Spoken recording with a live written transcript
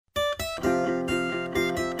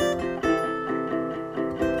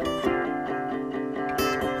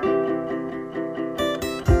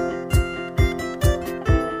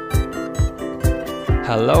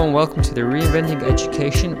Hello and welcome to the Reinventing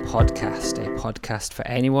Education podcast, a podcast for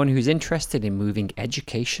anyone who's interested in moving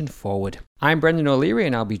education forward. I'm Brendan O'Leary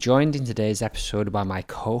and I'll be joined in today's episode by my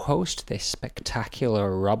co-host, the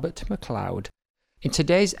spectacular Robert McLeod. In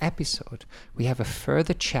today's episode, we have a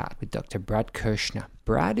further chat with Dr. Brad Kirschner.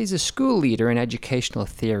 Brad is a school leader and educational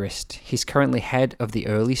theorist. He's currently head of the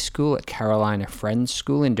early school at Carolina Friends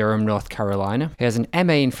School in Durham, North Carolina. He has an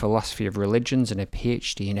MA in philosophy of religions and a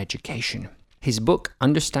PhD in education. His book,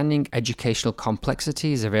 Understanding Educational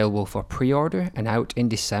Complexity, is available for pre-order and out in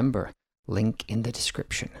December. Link in the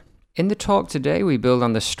description. In the talk today, we build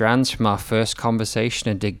on the strands from our first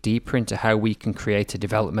conversation and dig deeper into how we can create a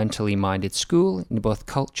developmentally minded school in both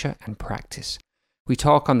culture and practice. We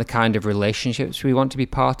talk on the kind of relationships we want to be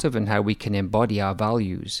part of and how we can embody our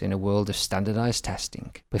values in a world of standardized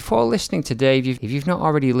testing. Before listening today, if you've not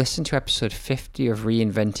already listened to episode 50 of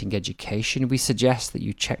Reinventing Education, we suggest that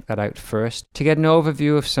you check that out first to get an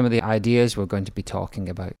overview of some of the ideas we're going to be talking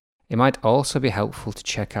about. It might also be helpful to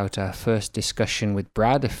check out our first discussion with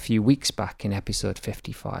Brad a few weeks back in episode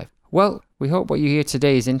 55. Well, we hope what you hear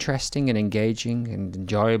today is interesting and engaging and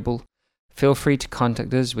enjoyable. Feel free to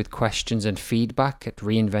contact us with questions and feedback at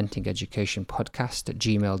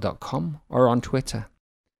reinventingeducationpodcast@gmail.com or on Twitter.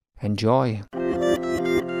 Enjoy.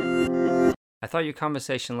 I thought your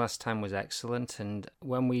conversation last time was excellent, and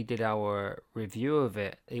when we did our review of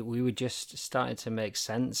it, we were just starting to make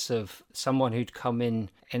sense of someone who'd come in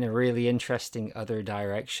a really interesting other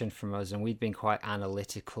direction from us, and we'd been quite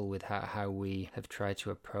analytical with how we have tried to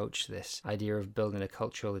approach this idea of building a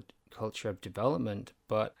culture of development.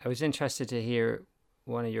 But I was interested to hear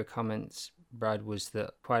one of your comments, Brad, was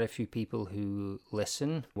that quite a few people who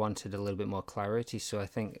listen wanted a little bit more clarity. So I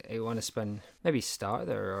think I want to start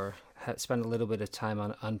there or spend a little bit of time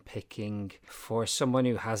on unpicking for someone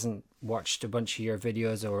who hasn't watched a bunch of your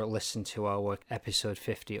videos or listened to our episode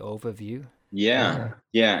 50 overview. Yeah.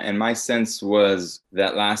 And my sense was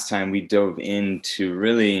that last time we dove into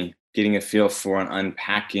really getting a feel for and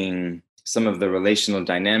unpacking some of the relational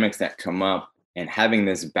dynamics that come up and having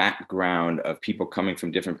this background of people coming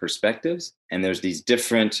from different perspectives. And there's these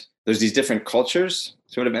different cultures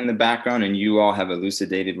sort of in the background, and you all have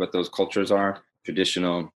elucidated what those cultures are: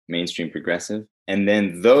 traditional, mainstream, progressive. And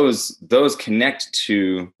then those connect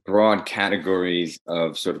to broad categories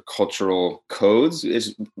of sort of cultural codes,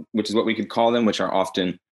 which is what we could call them, which are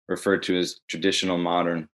often referred to as traditional,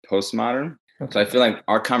 modern, postmodern. So I feel like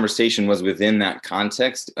our conversation was within that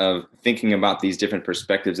context of thinking about these different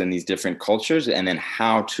perspectives and these different cultures, and then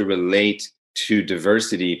how to relate to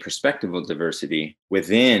diversity, perspectival diversity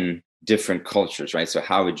within different cultures, right? So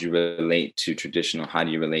how would you relate to traditional? How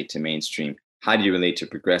do you relate to mainstream? How do you relate to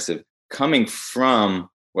progressive? Coming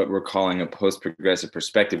from what we're calling a post-progressive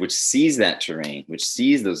perspective, which sees that terrain, which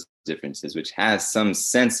sees those differences, which has some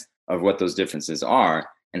sense of what those differences are,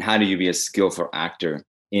 and how do you be a skillful actor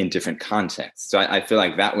in different contexts. So I feel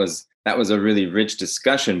like that was a really rich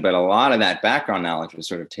discussion, but a lot of that background knowledge was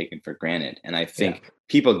sort of taken for granted. And I think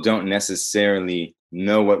people don't necessarily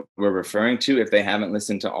know what we're referring to if they haven't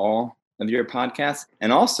listened to all of your podcasts.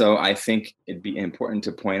 And also, I think it'd be important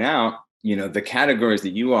to point out, the categories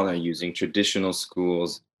that you all are using: traditional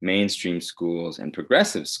schools, mainstream schools, and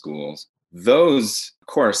progressive schools. Those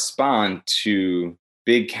correspond to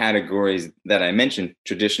big categories that I mentioned: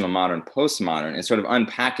 traditional, modern, postmodern, and sort of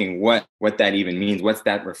unpacking what that even means, what's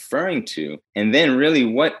that referring to, and then really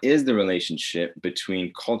what is the relationship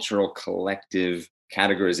between cultural collective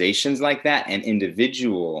categorizations like that and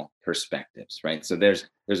individual perspectives, right? So there's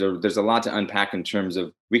a lot to unpack in terms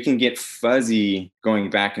of, we can get fuzzy going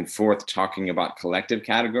back and forth talking about collective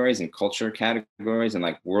categories and culture categories and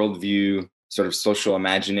like worldview, sort of social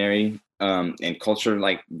imaginary and culture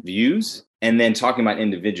like views, and then talking about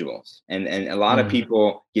individuals. And a lot of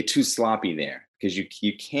people get too sloppy there, because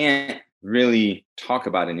you can't really talk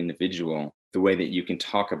about an individual the way that you can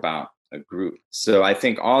talk about a group. So I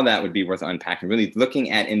think all that would be worth unpacking, really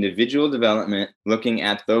looking at individual development, looking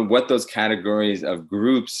at what those categories of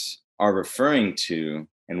groups are referring to,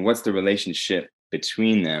 and what's the relationship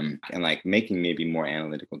between them, and like making maybe more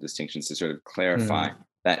analytical distinctions to sort of clarify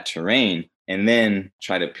that terrain, and then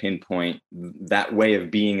try to pinpoint that way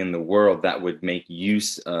of being in the world that would make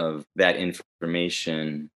use of that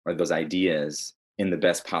information or those ideas in the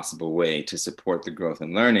best possible way to support the growth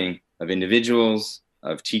and learning of individuals,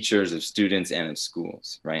 of teachers, of students, and of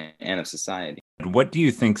schools, right? And of society. What do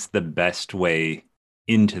you think's the best way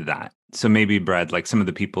into that? So maybe, Brad, like some of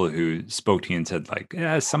the people who spoke to you and said like,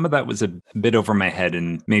 yeah, some of that was a bit over my head,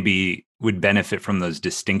 and maybe would benefit from those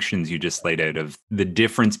distinctions you just laid out of the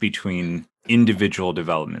difference between individual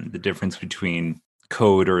development, the difference between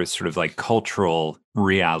code or sort of like cultural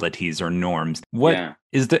realities or norms. What Yeah.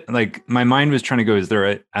 is that? Like, my mind was trying to go, is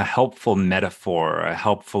there a helpful metaphor, a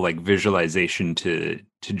helpful like visualization to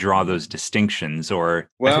draw those distinctions? Or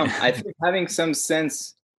Well, I think having some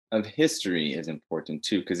sense of history is important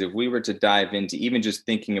too, because if we were to dive into even just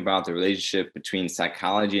thinking about the relationship between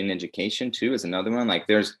psychology and education too, is another one. Like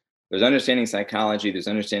there's understanding psychology, there's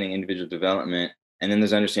understanding individual development, and then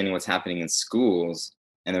there's understanding what's happening in schools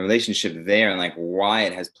and the relationship there, and like why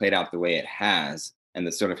it has played out the way it has, and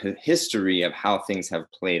the sort of history of how things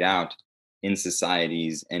have played out in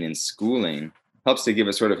societies and in schooling helps to give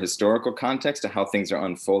a sort of historical context to how things are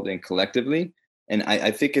unfolding collectively. And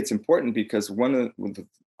I think it's important because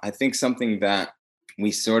I think something that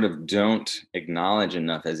we sort of don't acknowledge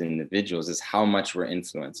enough as individuals is how much we're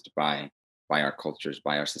influenced by our cultures,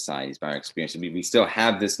 by our societies, by our experience. We still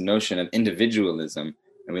have this notion of individualism,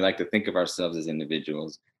 and we like to think of ourselves as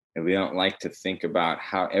individuals, and we don't like to think about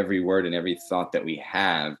how every word and every thought that we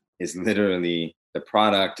have is literally the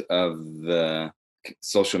product of the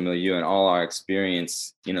social milieu and all our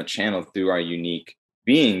experience, channeled through our unique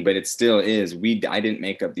being. But it still is, I didn't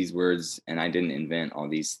make up these words and I didn't invent all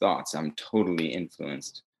these thoughts. I'm totally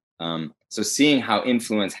influenced. So seeing how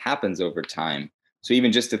influence happens over time. So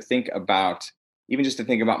even just to think about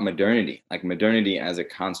modernity, like modernity as a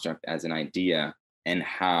construct, as an idea, and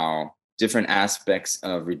how different aspects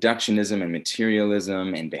of reductionism and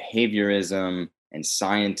materialism and behaviorism and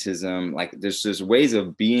scientism, like there's ways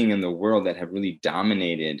of being in the world that have really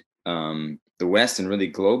dominated the West and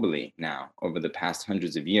really globally now over the past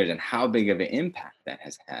hundreds of years, and how big of an impact that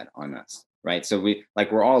has had on us, right? So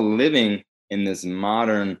we're all living in this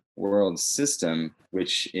modern world system,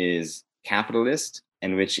 which is capitalist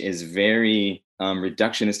and which is very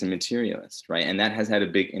reductionist and materialist, right? And that has had a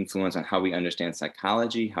big influence on how we understand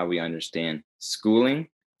psychology, how we understand schooling.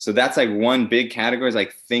 So that's like one big category, is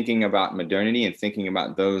like thinking about modernity and thinking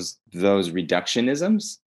about those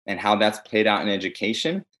reductionisms and how that's played out in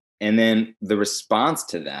education. And then the response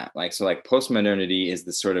to that, like postmodernity is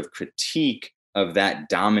the sort of critique of that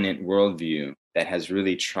dominant worldview that has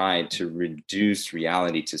really tried to reduce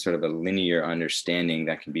reality to sort of a linear understanding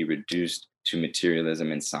that can be reduced to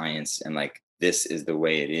materialism and science, and like this is the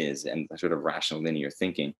way it is, and sort of rational linear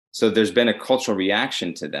thinking. So there's been a cultural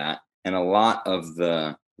reaction to that, and a lot of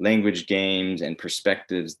the language games and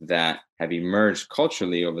perspectives that have emerged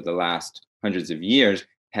culturally over the last hundreds of years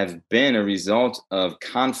have been a result of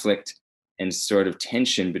conflict and sort of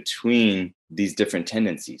tension between these different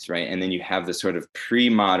tendencies, right? And then you have the sort of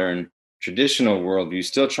pre-modern traditional worldview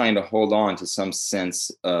still trying to hold on to some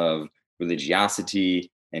sense of religiosity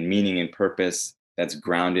and meaning and purpose that's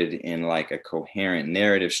grounded in like a coherent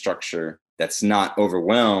narrative structure that's not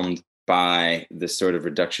overwhelmed by the sort of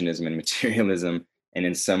reductionism and materialism, and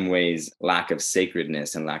in some ways lack of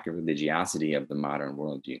sacredness and lack of religiosity of the modern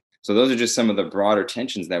worldview. So those are just some of the broader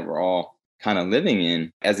tensions that we're all kind of living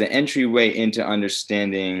in. As an entryway into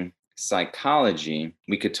understanding psychology,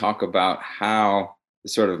 we could talk about how the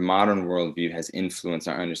sort of modern worldview has influenced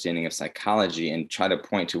our understanding of psychology, and try to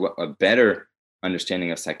point to what a better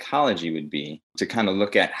understanding of psychology would be, to kind of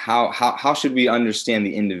look at how should we understand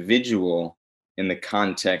the individual in the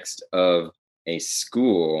context of a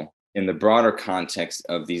school, in the broader context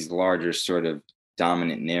of these larger sort of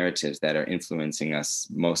dominant narratives that are influencing us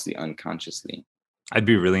mostly unconsciously. I'd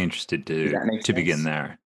be really interested to begin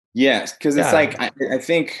there. Yes, because it's like, I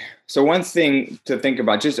think, so one thing to think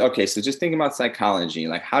about, just thinking about psychology,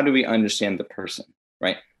 like how do we understand the person,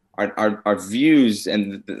 right? Our views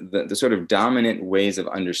and the sort of dominant ways of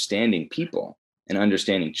understanding people and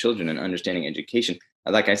understanding children and understanding education,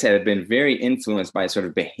 like I said, have been very influenced by sort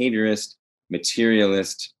of behaviorist,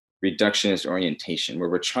 materialist, reductionist orientation, where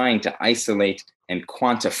we're trying to isolate and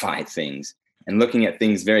quantify things and looking at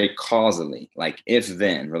things very causally, like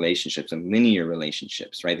if-then relationships and linear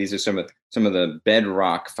relationships, right? These are some of the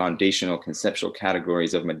bedrock foundational conceptual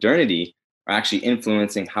categories of modernity, are actually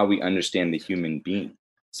influencing how we understand the human being.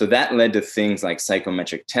 So that led to things like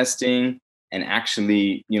psychometric testing. And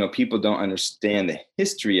actually, people don't understand the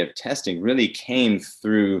history of testing really came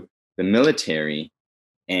through the military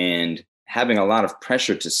and having a lot of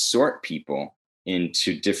pressure to sort people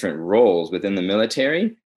into different roles within the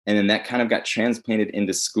military. And then that kind of got transplanted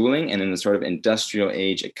into schooling and in the sort of industrial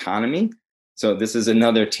age economy. So this is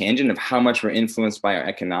another tangent of how much we're influenced by our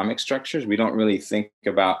economic structures. We don't really think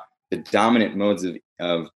about the dominant modes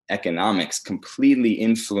of economics completely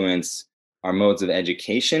influence our modes of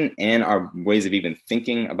education and our ways of even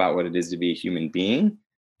thinking about what it is to be a human being,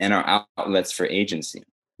 and our outlets for agency,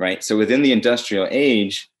 right? So within the industrial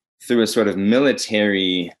age, through a sort of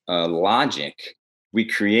military logic, we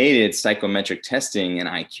created psychometric testing and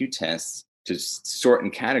IQ tests to sort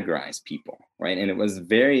and categorize people, right? And it was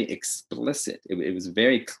very explicit. It was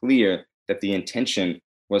very clear that the intention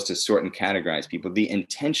was to sort and categorize people. The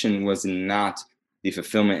intention was not the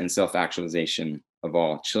fulfillment and self-actualization of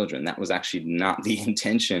all children. That was actually not the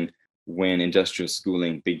intention when industrial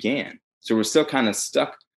schooling began. So we're still kind of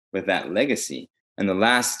stuck with that legacy. And the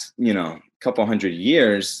last, couple hundred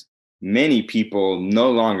years, many people no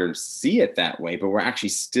longer see it that way, but we're actually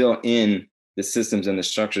still in the systems and the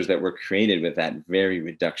structures that were created with that very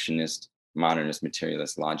reductionist, modernist,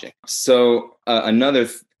 materialist logic. So another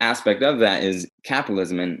aspect of that is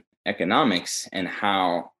capitalism and economics, and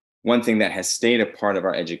how one thing that has stayed a part of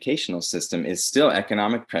our educational system is still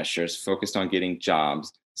economic pressures focused on getting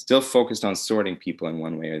jobs, still focused on sorting people in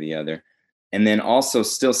one way or the other, and then also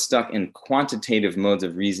still stuck in quantitative modes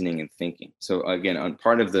of reasoning and thinking. So again, on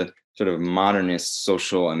part of the sort of modernist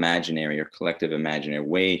social imaginary or collective imaginary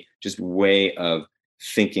way of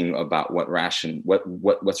thinking about what's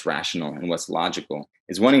rational and what's logical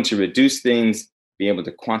is wanting to reduce things, be able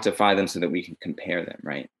to quantify them so that we can compare them,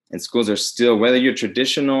 right? And schools are still, whether you're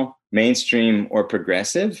traditional, mainstream, or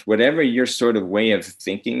progressive, whatever your sort of way of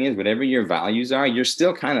thinking is, whatever your values are, you're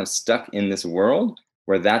still kind of stuck in this world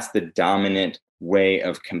where that's the dominant way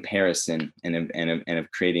of comparison and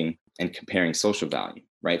of creating and comparing social value,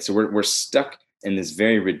 right? So we're stuck in this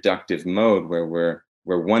very reductive mode where we're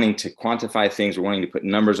wanting to quantify things, we're wanting to put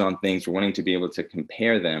numbers on things, we're wanting to be able to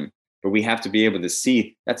compare them, but we have to be able to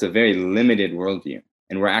see that's a very limited worldview.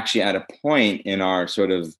 And we're actually at a point in our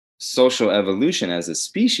sort of social evolution as a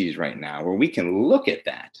species right now where we can look at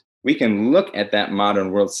that. We can look at that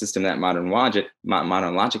modern world system, that modern logic,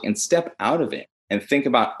 and step out of it and think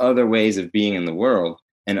about other ways of being in the world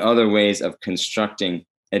and other ways of constructing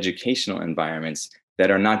educational environments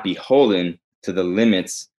that are not beholden to the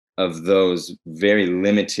limits of those very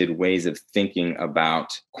limited ways of thinking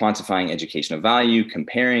about quantifying educational value,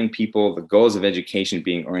 comparing people, the goals of education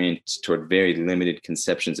being oriented toward very limited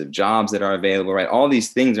conceptions of jobs that are available, right? All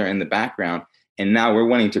these things are in the background. And now we're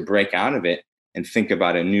wanting to break out of it and think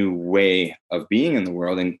about a new way of being in the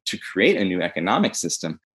world and to create a new economic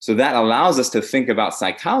system. So that allows us to think about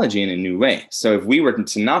psychology in a new way. So if we were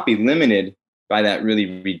to not be limited by that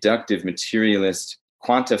really reductive, materialist,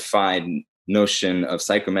 quantified notion of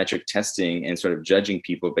psychometric testing and sort of judging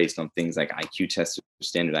people based on things like IQ tests or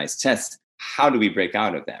standardized tests, how do we break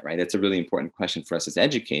out of that, right? That's a really important question for us as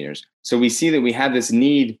educators. So we see that we have this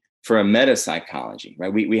need for a meta psychology,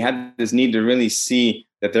 right? We have this need to really see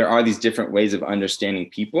that there are these different ways of understanding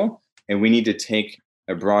people, and we need to take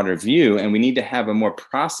a broader view, and we need to have a more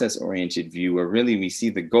process-oriented view where really we see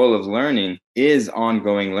the goal of learning is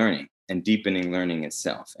ongoing learning and deepening learning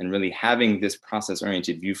itself. And really having this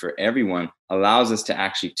process-oriented view for everyone allows us to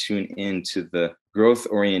actually tune into the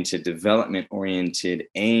growth-oriented, development-oriented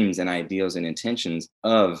aims and ideals and intentions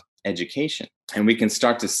of education. And we can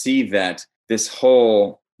start to see that this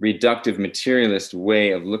whole reductive materialist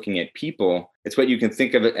way of looking at people, it's what you can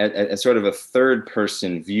think of it as sort of a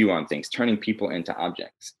third-person view on things, turning people into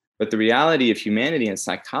objects. But the reality of humanity and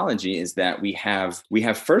psychology is that we have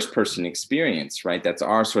first-person experience, right? That's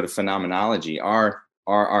our sort of phenomenology, our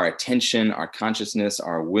attention, our consciousness,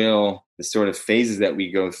 our will, the sort of phases that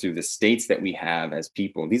we go through, the states that we have as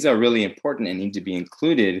people. These are really important and need to be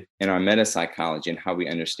included in our metapsychology and how we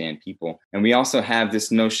understand people. And we also have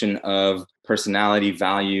this notion of personality,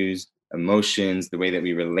 values, emotions, the way that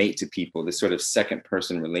we relate to people, this sort of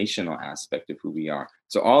second-person relational aspect of who we are.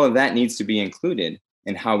 So all of that needs to be included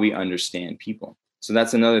in how we understand people. So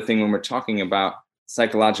that's another thing when we're talking about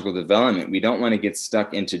psychological development. We don't want to get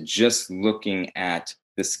stuck into just looking at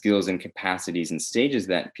the skills and capacities and stages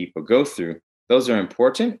that people go through. Those are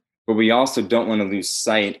important, but we also don't want to lose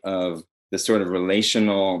sight of the sort of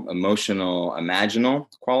relational, emotional, imaginal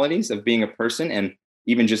qualities of being a person, and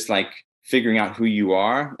even just like figuring out who you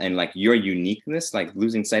are and like your uniqueness, like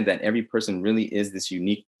losing sight that every person really is this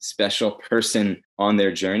unique, special person on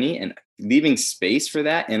their journey, and leaving space for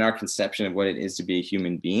that in our conception of what it is to be a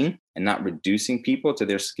human being, and not reducing people to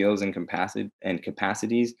their skills and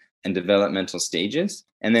capacities and developmental stages.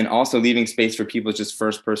 And then also leaving space for people's just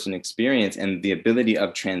first person experience and the ability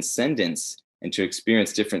of transcendence and to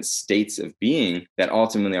experience different states of being that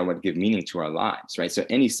ultimately are what give meaning to our lives, right? So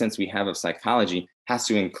any sense we have of psychology has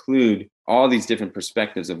to include all these different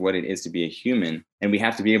perspectives of what it is to be a human. And we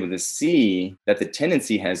have to be able to see that the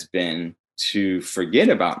tendency has been to forget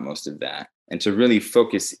about most of that and to really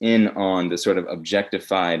focus in on the sort of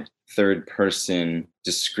objectified, third person,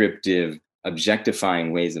 descriptive,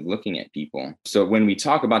 objectifying ways of looking at people. So when we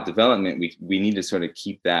talk about development, we need to sort of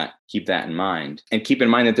keep that in mind, and keep in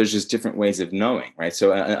mind that there's just different ways of knowing, right?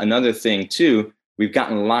 So another thing too, we've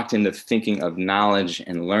gotten locked into thinking of knowledge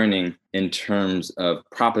and learning in terms of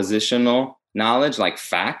propositional knowledge, like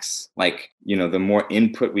facts, like, the more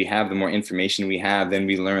input we have, the more information we have, then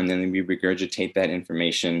we learn, then we regurgitate that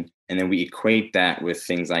information. And then we equate that with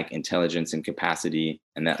things like intelligence and capacity.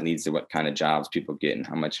 And that leads to what kind of jobs people get and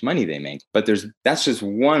how much money they make. But that's just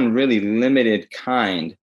one really limited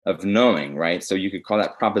kind of knowing, right? So you could call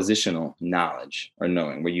that propositional knowledge or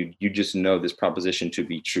knowing, where you just know this proposition to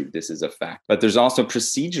be true. This is a fact. But there's also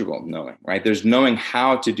procedural knowing, right? There's knowing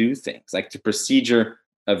how to do things, like the procedure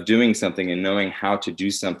of doing something and knowing how to do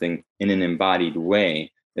something in an embodied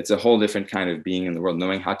way. It's a whole different kind of being in the world,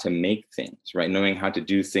 knowing how to make things, right? Knowing how to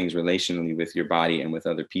do things relationally with your body and with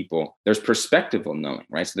other people. There's perspectival knowing,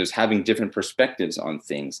 right? So there's having different perspectives on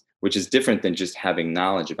things, which is different than just having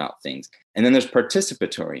knowledge about things. And then there's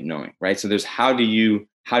participatory knowing, right? So there's how do you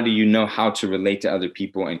know how to relate to other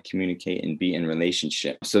people and communicate and be in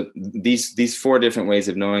relationship? So these four different ways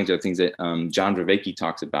of knowing are things that John Vervaeke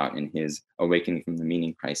talks about in his Awakening from the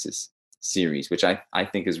Meaning Crisis series, which I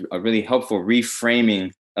think is a really helpful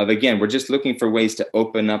reframing of, again, we're just looking for ways to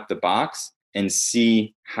open up the box and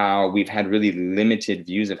see how we've had really limited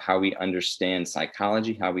views of how we understand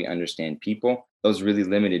psychology, how we understand people. Those really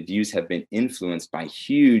limited views have been influenced by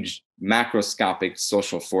huge macroscopic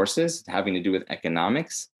social forces having to do with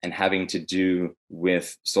economics and having to do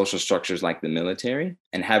with social structures like the military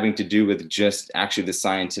and having to do with just actually the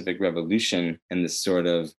scientific revolution and the sort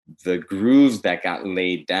of the grooves that got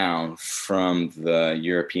laid down from the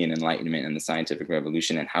European Enlightenment and the scientific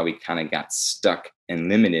revolution, and how we kind of got stuck and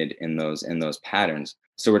limited in those patterns.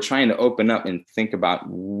 So we're trying to open up and think about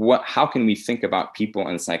how can we think about people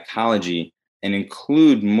and psychology and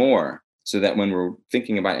include more, so that when we're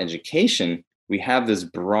thinking about education, we have this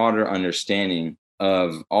broader understanding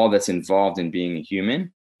of all that's involved in being a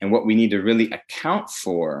human and what we need to really account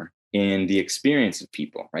for in the experience of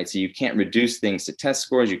people, right? So you can't reduce things to test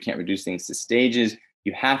scores. You can't reduce things to stages.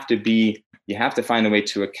 You have to find a way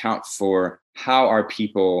to account for how are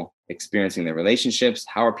people experiencing their relationships,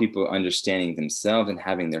 how are people understanding themselves and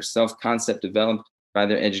having their self-concept developed by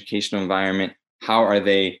their educational environment, how are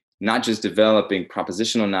they not just developing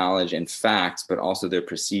propositional knowledge and facts, but also their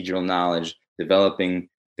procedural knowledge, developing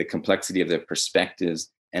the complexity of their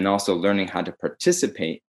perspectives, and also learning how to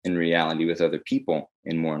participate in reality with other people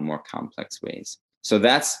in more and more complex ways. So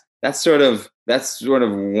that's sort of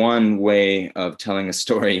one way of telling a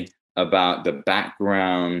story about the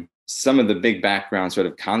background, some of the big background sort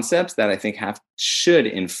of concepts that I think should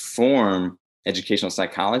inform educational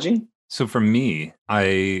psychology. So for me,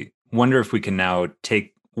 I wonder if we can now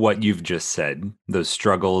take what you've just said, those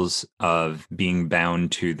struggles of being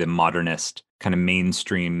bound to the modernist kind of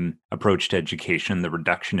mainstream approach to education, the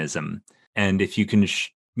reductionism, and if you can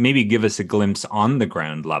maybe give us a glimpse on the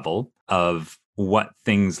ground level of what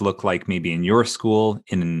things look like maybe in your school,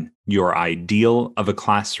 in your ideal of a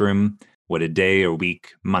classroom, what a day, a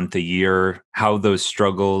week, month, a year, how those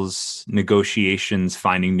struggles, negotiations,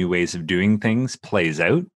 finding new ways of doing things plays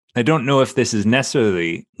out. I don't know if this is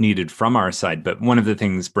necessarily needed from our side, but one of the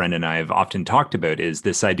things Brendan and I have often talked about is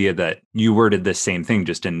this idea that you worded the same thing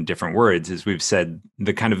just in different words. As we've said,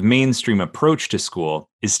 the kind of mainstream approach to school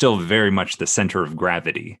is still very much the center of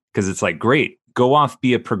gravity, because it's like, great, go off,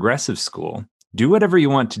 be a progressive school, do whatever you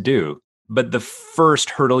want to do. But the first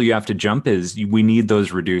hurdle you have to jump is we need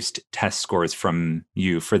those reduced test scores from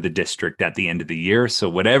you for the district at the end of the year. So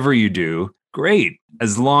whatever you do, great,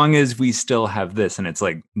 as long as we still have this. And it's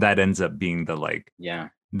like that ends up being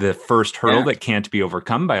the first hurdle that can't be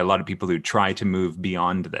overcome by a lot of people who try to move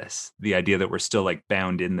beyond this, the idea that we're still like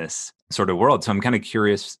bound in this sort of world. So I'm kind of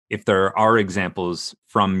curious if there are examples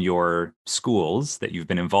from your schools that you've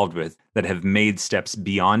been involved with that have made steps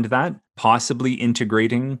beyond that, possibly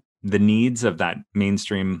integrating the needs of that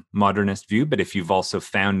mainstream modernist view, but if you've also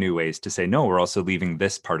found new ways to say, no, we're also leaving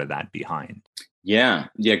this part of that behind. Yeah,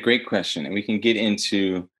 great question. And we can get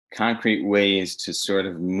into concrete ways to sort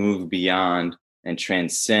of move beyond and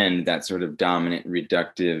transcend that sort of dominant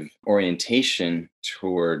reductive orientation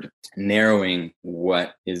toward narrowing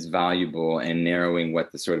what is valuable and narrowing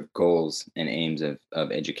what the sort of goals and aims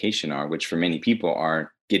of education are, which for many people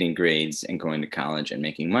are getting grades and going to college and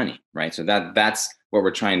making money, right? So that's what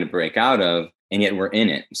we're trying to break out of, and yet we're in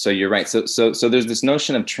it. So you're right. So there's this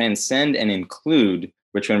notion of transcend and include,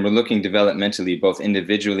 which when we're looking developmentally, both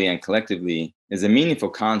individually and collectively, is a meaningful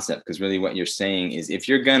concept, because really what you're saying is if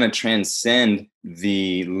you're going to transcend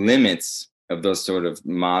the limits of those sort of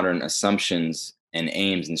modern assumptions and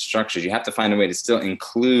aims and structures, you have to find a way to still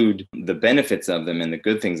include the benefits of them and the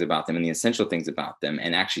good things about them and the essential things about them,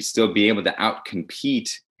 and actually still be able to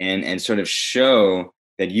outcompete and sort of show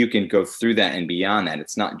that you can go through that and beyond that.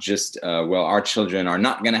 It's not just, well, our children are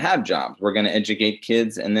not going to have jobs. We're going to educate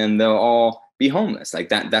kids and then they'll all be homeless. Like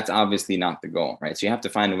that's obviously not the goal, right? So you have to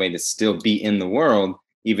find a way to still be in the world,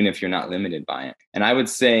 even if you're not limited by it. And I would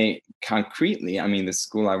say concretely, I mean, the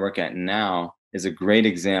school I work at now is a great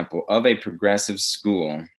example of a progressive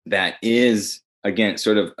school that is, again,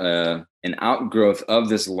 sort of an outgrowth of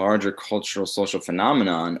this larger cultural social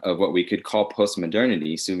phenomenon of what we could call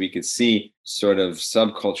postmodernity. So we could see sort of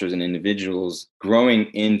subcultures and individuals growing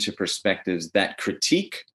into perspectives that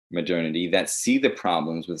critique modernity, that see the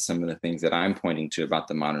problems with some of the things that I'm pointing to about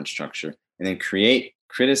the modern structure, and then create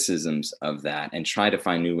criticisms of that and try to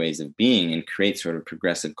find new ways of being and create sort of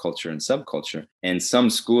progressive culture and subculture. And some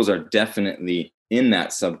schools are definitely in that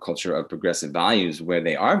subculture of progressive values where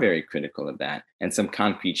they are very critical of that. And some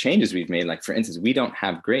concrete changes we've made, like for instance, we don't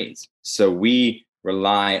have grades. So we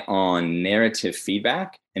rely on narrative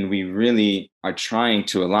feedback, and we really are trying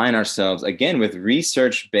to align ourselves again with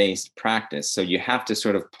research-based practice. So you have to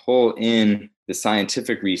sort of pull in the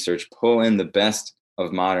scientific research, pull in the best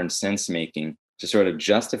of modern sense making to sort of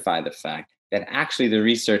justify the fact that actually the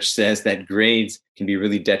research says that grades can be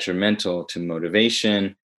really detrimental to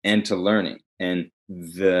motivation and to learning. And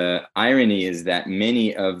the irony is that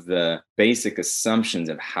many of the basic assumptions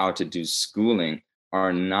of how to do schooling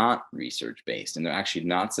are not research-based, and they're actually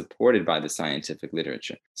not supported by the scientific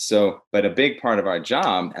literature. So, but a big part of our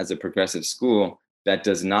job as a progressive school that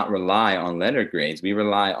does not rely on letter grades, we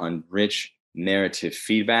rely on rich narrative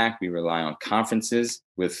feedback. We rely on conferences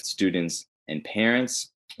with students and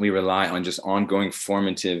parents. We rely on just ongoing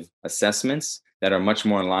formative assessments that are much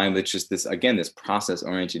more in line with just this, again, this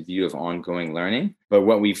process-oriented view of ongoing learning. But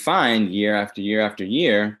what we find year after year after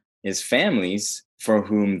year is families for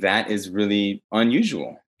whom that is really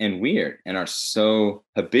unusual and weird and are so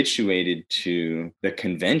habituated to the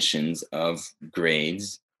conventions of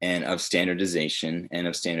grades and of standardization and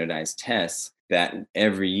of standardized tests that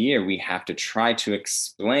every year we have to try to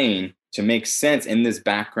explain to make sense in this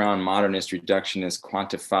background modernist, reductionist,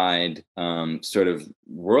 quantified sort of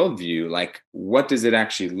worldview. Like, what does it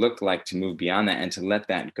actually look like to move beyond that and to let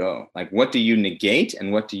that go? Like, what do you negate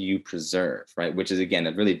and what do you preserve, right? Which is, again,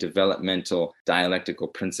 a really developmental dialectical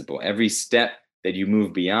principle. Every step that you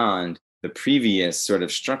move beyond the previous sort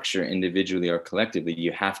of structure individually or collectively,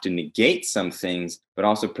 you have to negate some things, but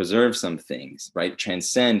also preserve some things, right?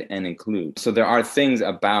 Transcend and include. So there are things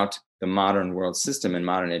about the modern world system and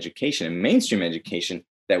modern education and mainstream education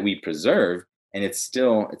that we preserve. And it's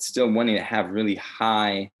still wanting to have really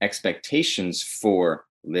high expectations for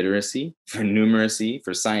literacy, for numeracy,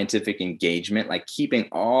 for scientific engagement, like keeping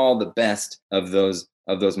all the best of those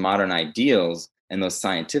modern ideals and those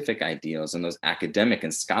scientific ideals and those academic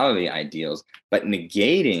and scholarly ideals, but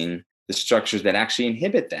negating the structures that actually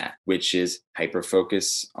inhibit that, which is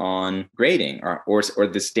hyper-focus on grading or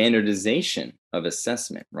the standardization of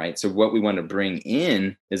assessment, right? So what we want to bring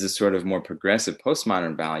in is a sort of more progressive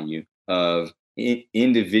postmodern value of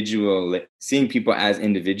individual, seeing people as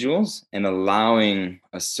individuals and allowing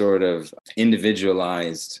a sort of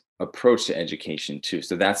individualized approach to education too.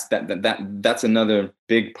 So that's another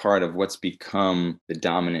big part of what's become the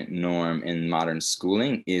dominant norm in modern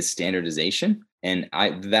schooling is standardization. And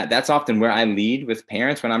that's often where I lead with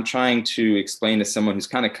parents when I'm trying to explain to someone who's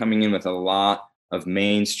kind of coming in with a lot of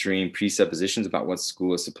mainstream presuppositions about what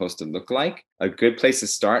school is supposed to look like. A good place to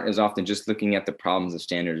start is often just looking at the problems of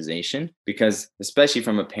standardization, because especially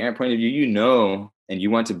from a parent point of view, you know, and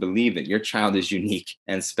you want to believe that your child is unique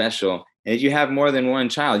and special. And if you have more than one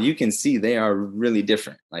child, you can see they are really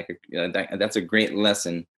different. Like that's a great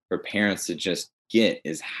lesson for parents to just get,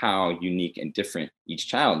 is how unique and different each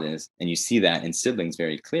child is. And you see that in siblings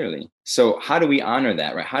very clearly. So how do we honor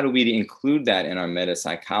that, right? How do we include that in our meta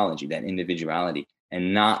psychology, that individuality,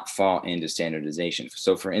 and not fall into standardization?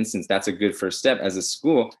 So for instance, that's a good first step as a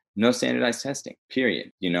school. No standardized testing,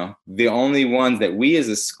 period. You know, the only ones that we as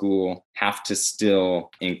a school have to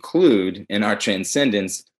still include in our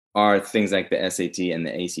transcendence are things like the SAT and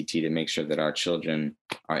the ACT to make sure that our children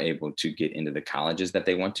are able to get into the colleges that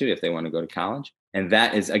they want to, if they want to go to college. And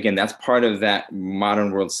that is, again, that's part of that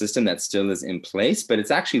modern world system that still is in place, but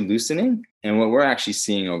it's actually loosening. And what we're actually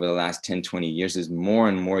seeing over the last 10, 20 years is more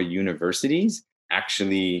and more universities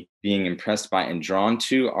actually being impressed by and drawn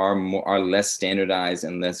to our less standardized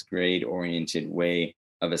and less grade-oriented way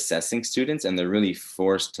of assessing students. And they're really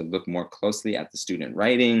forced to look more closely at the student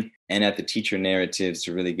writing and at the teacher narratives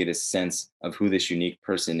to really get a sense of who this unique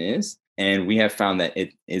person is. And we have found that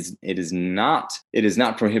it is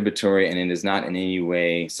not prohibitory, and it is not in any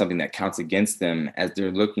way something that counts against them as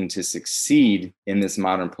they're looking to succeed in this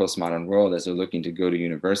modern, postmodern world, as they're looking to go to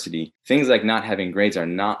university. Things like not having grades are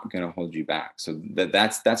not going to hold you back. So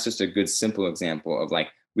that's just a good, simple example of like,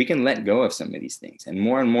 we can let go of some of these things. And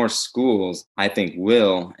more schools, I think,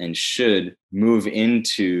 will and should move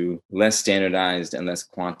into less standardized and less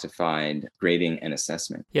quantified grading and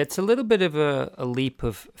assessment. Yeah, it's a little bit of a leap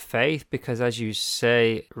of faith because, as you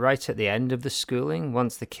say, right at the end of the schooling,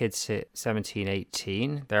 once the kids hit 17,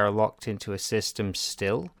 18, they're locked into a system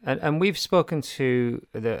still. And we've spoken to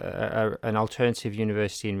an alternative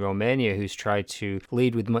university in Romania who's tried to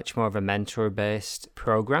lead with much more of a mentor-based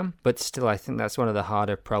program. But still, I think that's one of the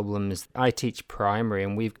harder problems. I teach primary,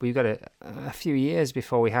 and we've got a few years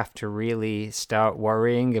before we have to really start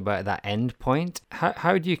worrying about that end point.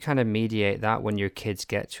 How do you kind of mediate that when your kids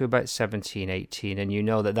get to about 17, 18 and you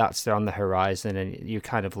know that that's on the horizon and you're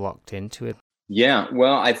kind of locked into it? Yeah,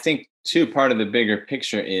 well, I think too, part of the bigger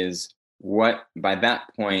picture is what, by that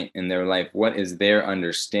point in their life, what is their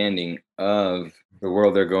understanding of the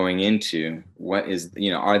world they're going into? What is,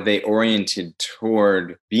 are they oriented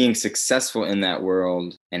toward being successful in that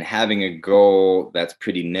world and having a goal that's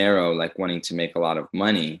pretty narrow, like wanting to make a lot of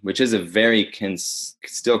money, which is a very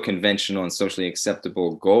still conventional and socially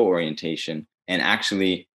acceptable goal orientation. And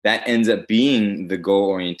actually, that ends up being the goal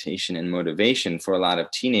orientation and motivation for a lot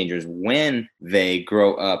of teenagers when they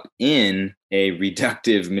grow up in a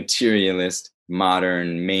reductive, materialist,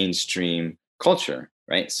 modern, mainstream culture.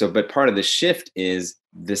 Right. So, but part of the shift is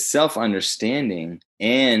the self-understanding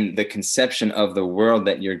and the conception of the world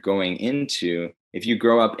that you're going into. If you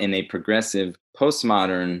grow up in a progressive,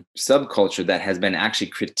 postmodern subculture that has been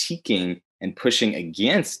actually critiquing and pushing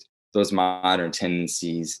against those modern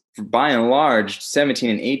tendencies, by and large, 17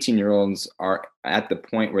 and 18-year-olds are at the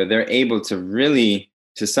point where they're able to really,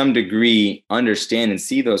 to some degree, understand and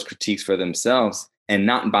see those critiques for themselves and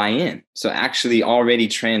not buy in. So actually already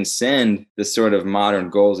transcend the sort of modern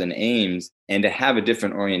goals and aims and to have a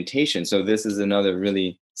different orientation. So this is another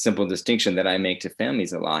really simple distinction that I make to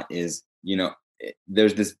families a lot is,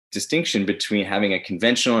 there's this distinction between having a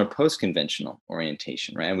conventional or post-conventional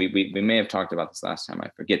orientation, right? And we may have talked about this last time,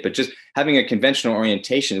 I forget, but just having a conventional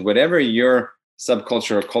orientation, whatever your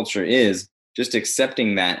subculture or culture is, just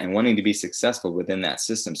accepting that and wanting to be successful within that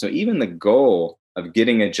system. So even the goal of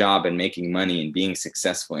getting a job and making money and being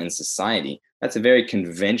successful in society, that's a very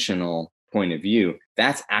conventional point of view.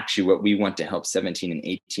 That's actually what we want to help 17 and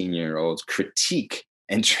 18-year-olds critique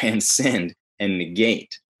and transcend and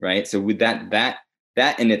negate, right? So with that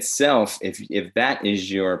in itself, if that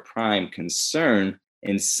is your prime concern,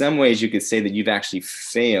 in some ways you could say that you've actually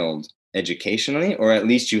failed educationally, or at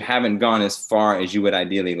least you haven't gone as far as you would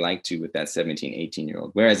ideally like to with that 17,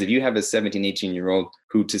 18-year-old. Whereas if you have a 17, 18-year-old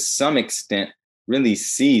who to some extent really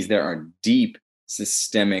sees there are deep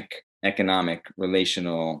systemic, economic,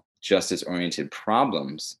 relational, justice-oriented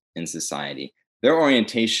problems in society, their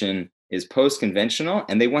orientation is post-conventional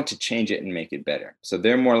and they want to change it and make it better. So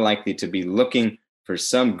they're more likely to be looking for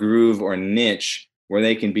some groove or niche where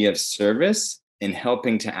they can be of service in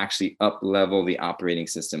helping to actually up-level the operating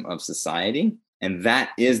system of society. And that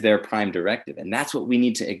is their prime directive. And that's what we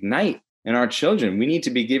need to ignite in our children. We need to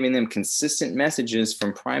be giving them consistent messages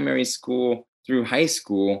from primary school through high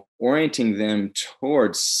school, orienting them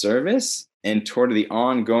towards service and toward the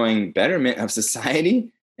ongoing betterment of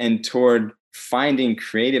society and toward finding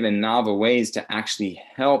creative and novel ways to actually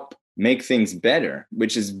help make things better,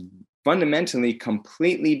 which is fundamentally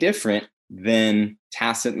completely different than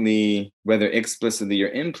tacitly, whether explicitly or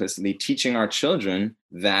implicitly, teaching our children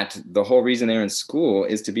that the whole reason they're in school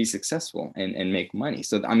is to be successful and make money.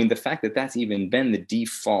 So, I mean, the fact that that's even been the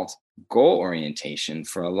default goal orientation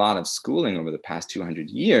for a lot of schooling over the past 200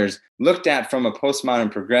 years, looked at from a postmodern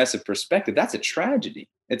progressive perspective, that's a tragedy.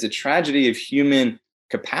 It's a tragedy of human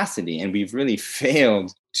capacity. And we've really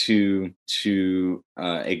failed to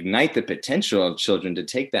ignite the potential of children to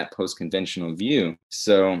take that post-conventional view.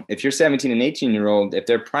 So if you're 17 and 18-year-old, if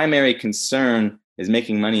their primary concern is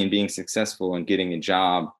making money and being successful and getting a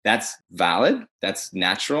job, that's valid, that's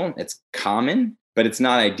natural, it's common, but it's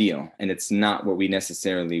not ideal. And it's not what we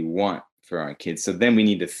necessarily want for our kids. So then we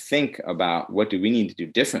need to think about what do we need to do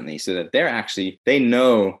differently so that they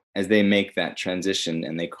know as they make that transition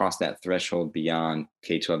and they cross that threshold beyond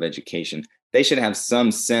K-12 education, they should have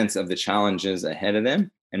some sense of the challenges ahead of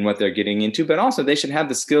them and what they're getting into, but also they should have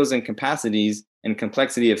the skills and capacities and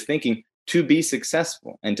complexity of thinking to be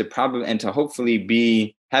successful and to hopefully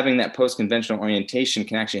be having that post-conventional orientation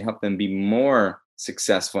can actually help them be more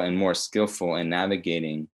successful and more skillful in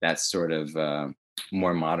navigating that sort of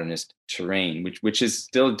more modernist terrain, which is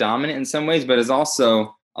still dominant in some ways, but is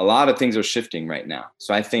also a lot of things are shifting right now.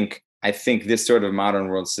 So I think this sort of modern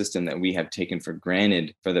world system that we have taken for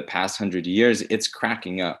granted for the past 100 years, it's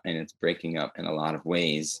cracking up and it's breaking up in a lot of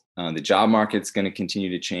ways. The job market's going to continue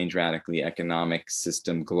to change radically. Economic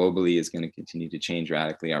system globally is going to continue to change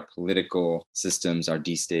radically. Our political systems are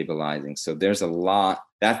destabilizing. So there's a lot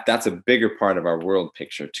that's a bigger part of our world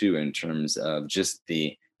picture too, in terms of just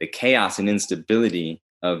the chaos and instability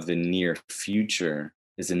of the near future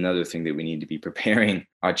is another thing that we need to be preparing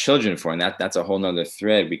our children for. And that's a whole nother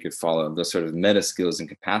thread we could follow, those sort of meta skills and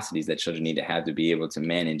capacities that children need to be able to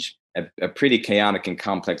manage a pretty chaotic and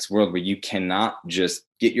complex world where you cannot just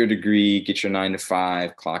get your degree, get your 9 to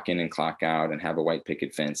 5, clock in and clock out and have a white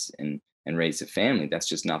picket fence and raise a family. That's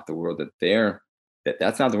just not the world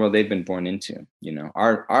that's not the world they've been born into. You know,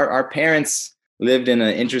 our parents lived in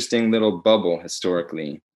an interesting little bubble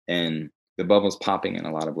historically, and the bubble's popping in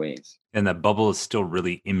a lot of ways. And that bubble is still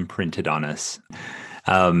really imprinted on us.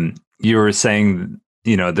 You were saying,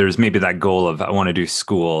 you know, there's maybe that goal of, I want to do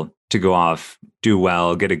school, to go off, do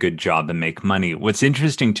well, get a good job and make money. What's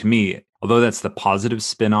interesting to me, although that's the positive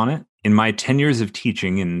spin on it, in my 10 years of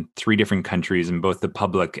teaching in 3 different countries in both the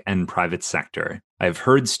public and private sector, I've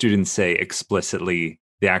heard students say explicitly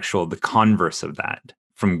the converse of that.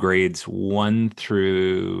 From grades 1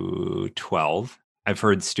 through 12, I've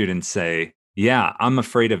heard students say, yeah, I'm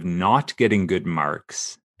afraid of not getting good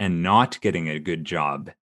marks and not getting a good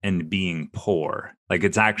job and being poor. Like,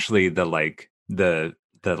 it's actually the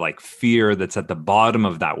fear that's at the bottom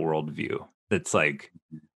of that worldview that's like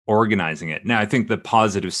organizing it. Now, I think the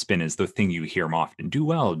positive spin is the thing you hear often: do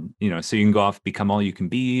well, you know, so you can go off, become all you can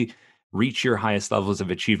be, reach your highest levels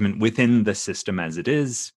of achievement within the system as it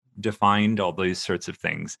is defined, all these sorts of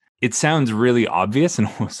things. It sounds really obvious and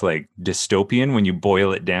almost like dystopian when you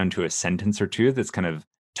boil it down to a sentence or two that's kind of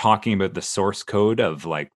talking about the source code of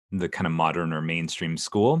like the kind of modern or mainstream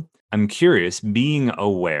school. I'm curious, being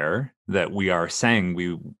aware that we are saying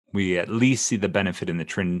we at least see the benefit in the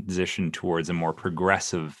transition towards a more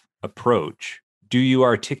progressive approach, do you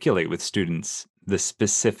articulate with students the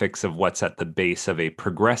specifics of what's at the base of a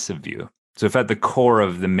progressive view? So if at the core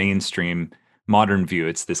of the mainstream modern view,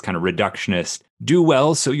 it's this kind of reductionist, do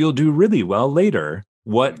well so you'll do really well later,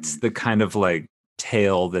 what's the kind of like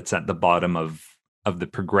tail that's at the bottom of the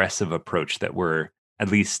progressive approach that we're at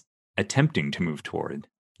least attempting to move toward,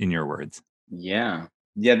 in your words? Yeah,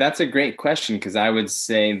 that's a great question, because I would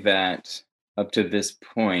say that up to this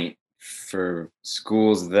point, for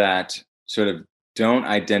schools that sort of don't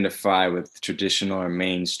identify with traditional or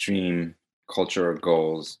mainstream culture or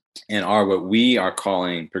goals and are what we are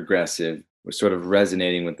calling progressive, we're sort of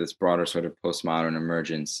resonating with this broader sort of postmodern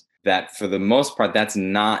emergence, that for the most part, that's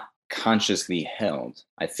not consciously held.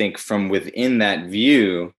 I think from within that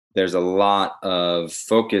view, there's a lot of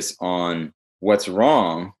focus on what's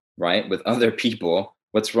wrong, right, with other people,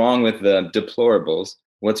 what's wrong with the deplorables,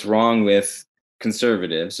 what's wrong with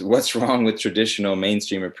conservatives, what's wrong with traditional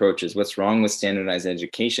mainstream approaches, what's wrong with standardized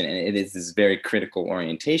education. And it is this very critical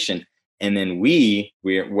orientation. And then we're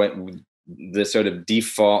what the sort of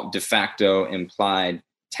default, de facto, implied,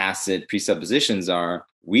 tacit presuppositions are,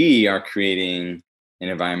 we are creating an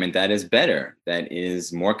environment that is better, that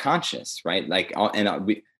is more conscious, right?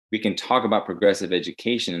 We can talk about progressive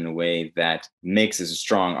education in a way that makes a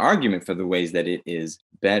strong argument for the ways that it is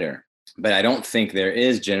better. But I don't think there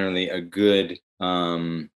is generally a good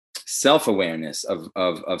self-awareness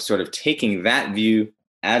of sort of taking that view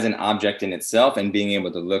as an object in itself and being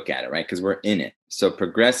able to look at it, right? Because we're in it. So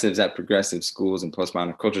progressives at progressive schools and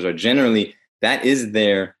postmodern cultures are generally, that's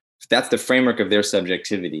the framework of their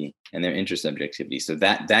subjectivity and their intersubjectivity. So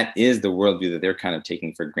that is the worldview that they're kind of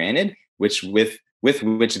taking for granted, with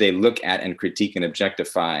which they look at and critique and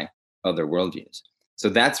objectify other worldviews. So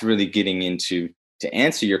that's really getting into, to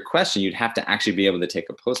answer your question, you'd have to actually be able to take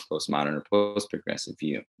a postmodern or post-progressive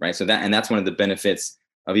view, right? So that's one of the benefits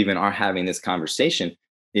of even our having this conversation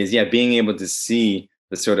is, being able to see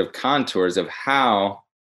the sort of contours of how,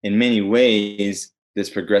 in many ways, this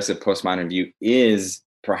progressive postmodern view is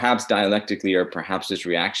perhaps dialectically or perhaps just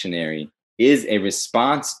reactionary, is a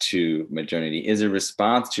response to modernity, is a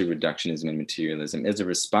response to reductionism and materialism, is a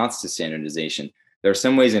response to standardization. There are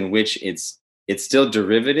some ways in which it's still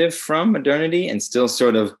derivative from modernity and still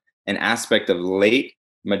sort of an aspect of late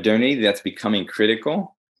modernity that's becoming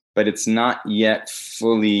critical, but it's not yet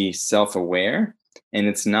fully self-aware, and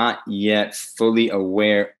it's not yet fully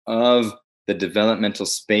aware of the developmental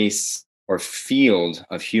space or field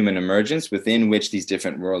of human emergence within which these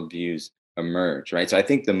different worldviews emerge, right? So I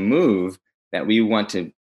think the move that we want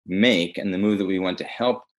to make and the move that we want to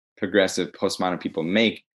help progressive postmodern people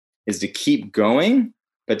make is to keep going,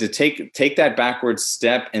 but to take that backward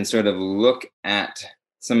step and sort of look at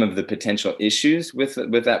some of the potential issues with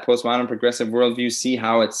that postmodern progressive worldview, see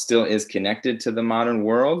how it still is connected to the modern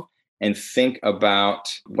world, and think about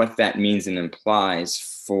what that means and implies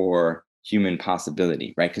for human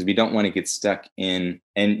possibility, right? Because we don't want to get stuck in,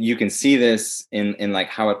 and you can see this in like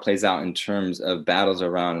how it plays out in terms of battles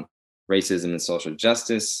around racism and social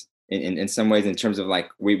justice. In some ways, in terms of like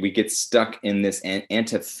we get stuck in this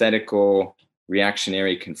antithetical,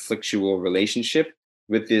 reactionary, conflictual relationship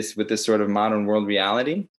with this sort of modern world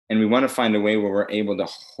reality, and we want to find a way where we're able to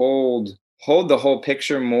hold the whole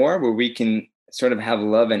picture more, where we can sort of have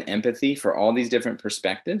love and empathy for all these different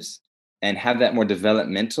perspectives and have that more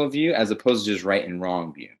developmental view as opposed to just right and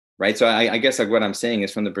wrong view, right? So I guess like what I'm saying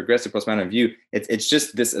is, from the progressive postmodern view, it's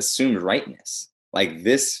just this assumed rightness, like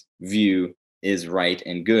this view is right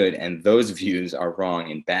and good, and those views are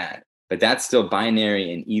wrong and bad. But that's still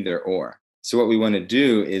binary and either or. So what we want to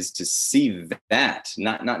do is to see that,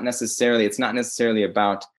 not necessarily, it's not necessarily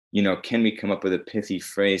about, can we come up with a pithy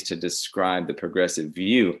phrase to describe the progressive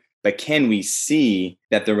view, but can we see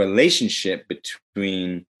that the relationship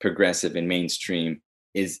between progressive and mainstream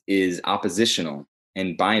is oppositional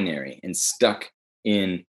and binary and stuck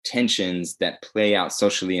in tensions that play out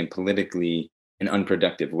socially and politically in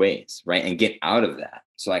unproductive ways, right? And get out of that.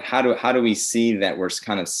 So like, how do we see that we're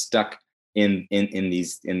kind of stuck in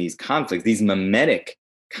these conflicts, these mimetic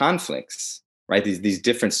conflicts, right? These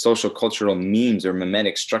different social cultural memes or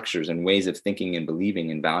mimetic structures and ways of thinking and believing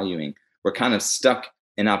and valuing. We're kind of stuck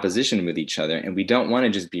in opposition with each other, and we don't want to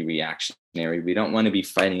just be reactionary. We don't want to be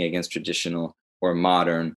fighting against traditional or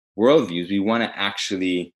modern worldviews. We want to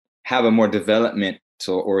actually have a more developmental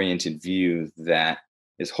oriented view that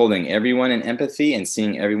is holding everyone in empathy and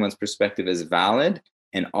seeing everyone's perspective as valid,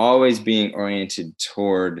 and always being oriented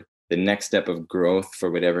toward the next step of growth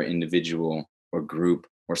for whatever individual or group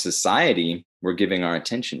or society we're giving our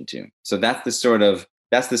attention to. So that's the sort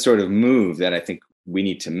of move that I think we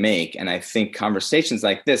need to make. And I think conversations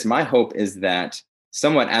like this, my hope is that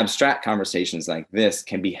somewhat abstract conversations like this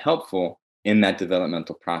can be helpful in that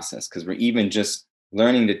developmental process, because we're even just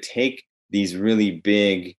learning to take these really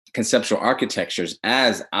big conceptual architectures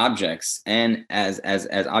as objects and as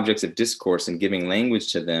objects of discourse and giving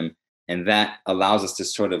language to them. And that allows us to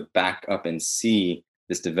sort of back up and see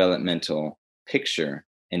this developmental picture,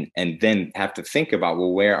 and then have to think about,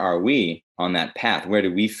 well, where are we on that path? Where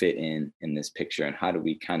do we fit in this picture? And how do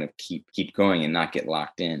we kind of keep going and not get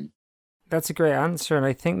locked in? That's a great answer. And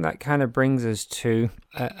I think that kind of brings us to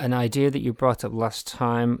an idea that you brought up last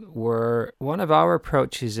time, where one of our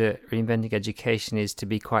approaches at Reinventing Education is to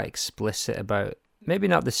be quite explicit about maybe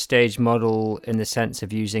not the stage model in the sense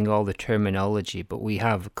of using all the terminology, but we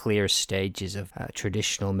have clear stages of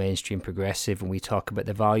traditional, mainstream, progressive, and we talk about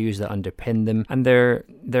the values that underpin them. And they're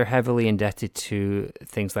heavily indebted to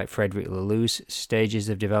things like Frederick Laloux's stages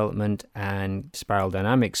of development and spiral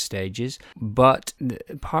dynamics stages. But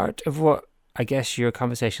part of what I guess your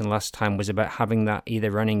conversation last time was about having that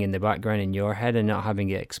either running in the background in your head and not having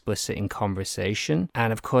it explicit in conversation.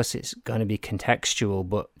 And of course, it's going to be contextual,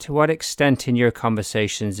 but to what extent in your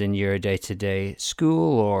conversations in your day-to-day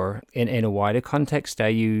school or in a wider context, are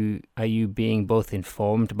you being both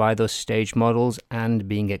informed by those stage models and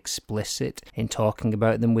being explicit in talking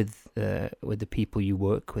about them with the people you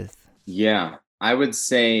work with? Yeah, I would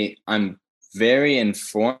say I'm very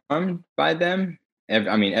informed by them.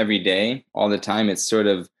 Every day, all the time. It's sort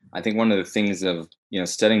of, I think one of the things of,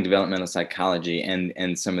 studying developmental psychology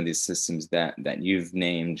and some of these systems that you've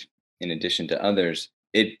named, in addition to others,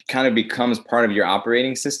 it kind of becomes part of your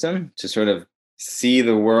operating system to sort of see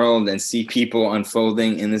the world and see people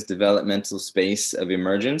unfolding in this developmental space of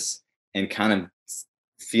emergence, and kind of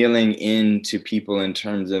feeling into people in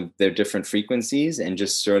terms of their different frequencies and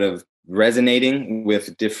just sort of resonating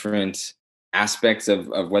with different aspects of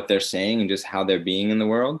what they're saying and just how they're being in the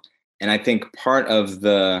world. And I think part of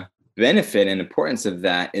the benefit and importance of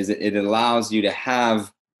that is that it allows you to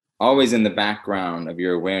have always in the background of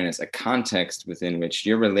your awareness a context within which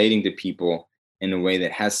you're relating to people in a way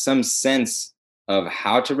that has some sense of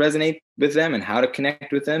how to resonate with them and how to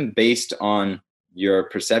connect with them based on your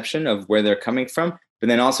perception of where they're coming from, but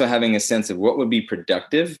then also having a sense of what would be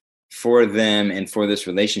productive for them and for this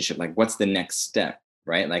relationship. Like, what's the next step?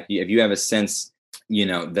 Right? Like, if you have a sense,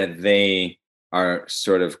 that they are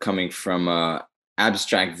sort of coming from a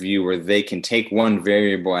abstract view where they can take one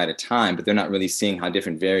variable at a time, but they're not really seeing how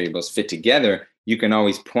different variables fit together, you can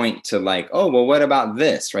always point to like, oh, well, what about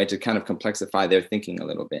this, right? To kind of complexify their thinking a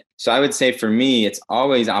little bit. So I would say for me, it's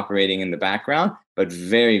always operating in the background, but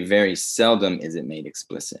very, very seldom is it made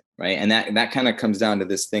explicit, right? And that kind of comes down to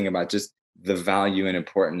this thing about just the value and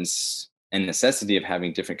importance and necessity of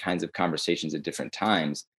having different kinds of conversations at different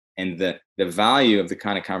times. And the value of the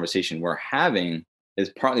kind of conversation we're having is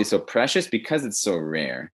partly so precious because it's so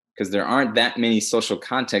rare, because there aren't that many social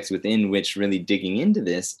contexts within which really digging into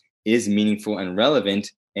this is meaningful and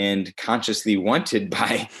relevant and consciously wanted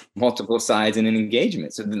by multiple sides in an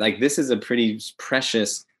engagement. So like this is a pretty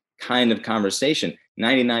precious kind of conversation.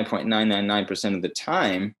 99.999% of the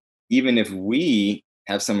time, even if we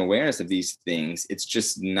have some awareness of these things, it's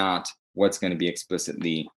just not what's going to be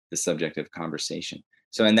explicitly the subject of conversation.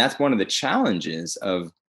 So, and that's one of the challenges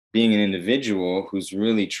of being an individual who's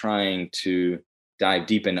really trying to dive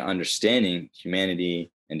deep into understanding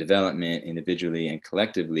humanity and development individually and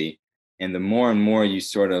collectively. And the more and more you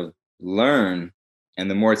sort of learn,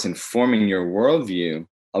 and the more it's informing your worldview,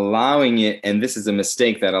 allowing it, and this is a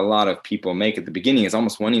mistake that a lot of people make at the beginning, is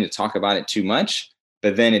almost wanting to talk about it too much,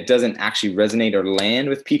 but then it doesn't actually resonate or land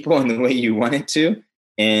with people in the way you want it to.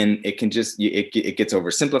 And it can just, it gets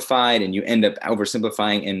oversimplified, and you end up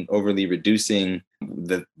oversimplifying and overly reducing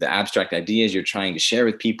the abstract ideas you're trying to share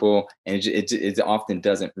with people. And it often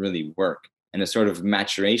doesn't really work. And a sort of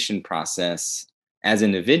maturation process as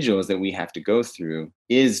individuals that we have to go through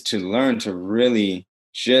is to learn to really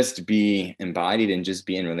just be embodied and just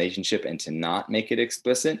be in relationship, and to not make it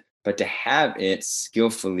explicit, but to have it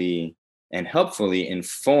skillfully and helpfully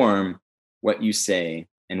inform what you say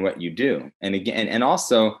and what you do. And again, and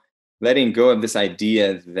also letting go of this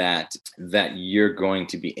idea that you're going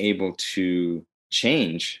to be able to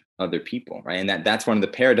change other people, right? And that's one of the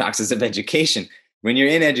paradoxes of education. When you're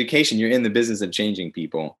in education, you're in the business of changing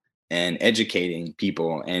people and educating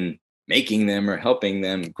people and making them or helping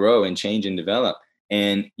them grow and change and develop.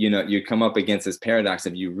 And, you come up against this paradox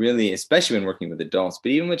of, you really, especially when working with adults,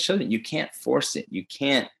 but even with children, you can't force it. You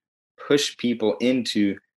can't push people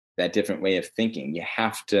into that different way of thinking. You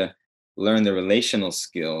have to learn the relational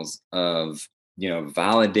skills of,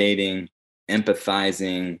 validating,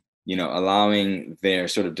 empathizing, allowing their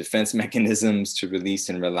sort of defense mechanisms to release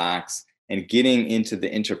and relax, and getting into the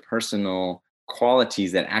interpersonal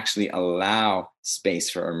qualities that actually allow space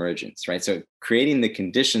for emergence, right? So creating the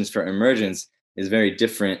conditions for emergence is very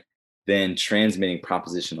different than transmitting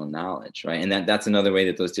propositional knowledge, right? And that's another way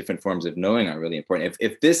that those different forms of knowing are really important.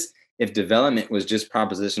 If development was just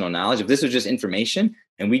propositional knowledge, if this was just information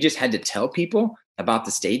and we just had to tell people about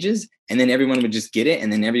the stages and then everyone would just get it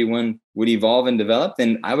and then everyone would evolve and develop,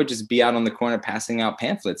 then I would just be out on the corner passing out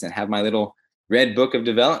pamphlets and have my little red book of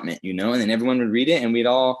development, and then everyone would read it and we'd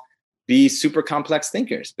all be super complex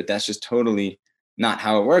thinkers. But that's just totally not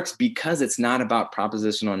how it works, because it's not about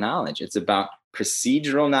propositional knowledge. It's about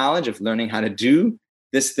procedural knowledge of learning how to do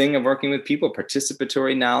this thing of working with people,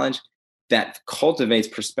 participatory knowledge that cultivates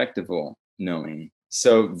perspectival knowing.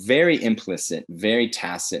 So very implicit, very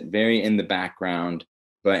tacit, very in the background.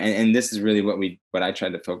 But and this is really what I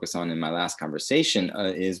tried to focus on in my last conversation,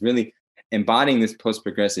 is really embodying this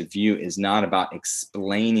post-progressive view is not about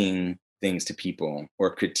explaining things to people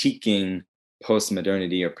or critiquing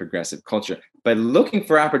post-modernity or progressive culture, but looking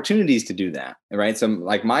for opportunities to do that, right? So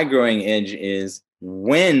like my growing edge is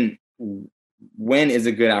when is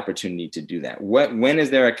a good opportunity to do that? When is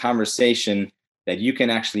there a conversation that you can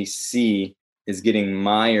actually see is getting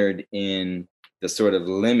mired in the sort of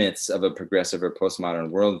limits of a progressive or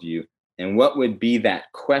postmodern worldview? And what would be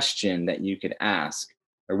that question that you could ask?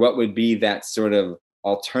 Or what would be that sort of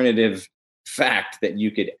alternative fact that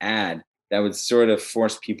you could add that would sort of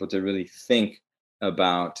force people to really think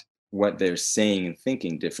about what they're saying and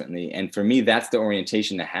thinking differently? And for me, that's the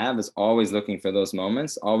orientation to have, is always looking for those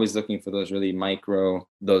moments, always looking for those really micro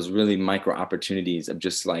opportunities of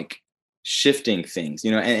just like shifting things,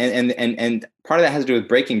 and part of that has to do with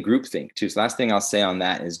breaking groupthink too. So last thing I'll say on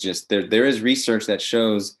that is just there is research that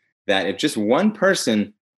shows that if just one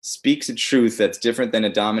person speaks a truth that's different than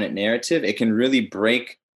a dominant narrative, it can really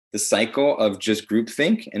break the cycle of just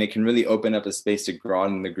groupthink, and it can really open up a space to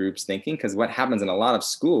broaden the group's thinking. Because what happens in a lot of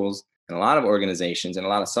schools and a lot of organizations and a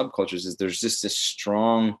lot of subcultures is there's this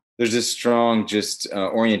strong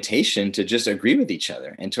orientation to just agree with each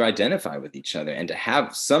other and to identify with each other and to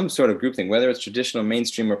have some sort of groupthink, whether it's traditional,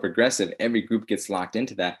 mainstream, or progressive. Every group gets locked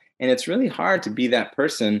into that, and it's really hard to be that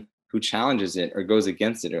person who challenges it or goes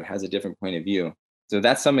against it or has a different point of view. So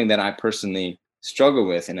that's something that I personally struggle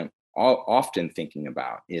with, and I'm often thinking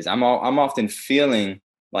about, is I'm often feeling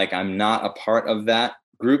like I'm not a part of that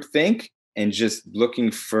groupthink, and just looking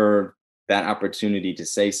for that opportunity to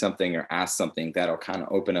say something or ask something that'll kind of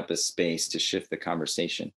open up a space to shift the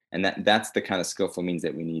conversation. And that's the kind of skillful means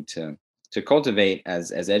that we need to cultivate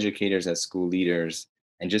as educators, as school leaders,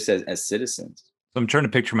 and just as citizens. So I'm trying to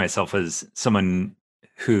picture myself as someone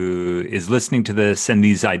who is listening to this, and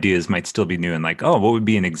these ideas might still be new, and like, oh, what would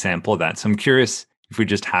be an example of that? So I'm curious if we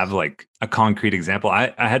just have like a concrete example.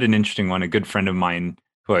 I had an interesting one. A good friend of mine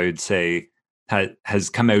who I would say has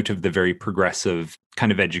come out of the very progressive kind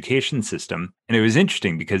of education system. And it was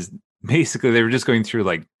interesting because basically they were just going through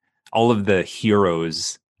like all of the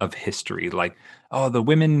heroes of history, like, oh, the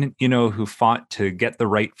women, who fought to get the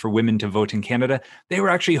right for women to vote in Canada, they were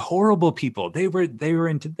actually horrible people. They were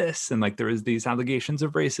into this. And like there was these allegations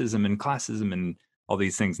of racism and classism and all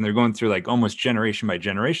these things. And they're going through like almost generation by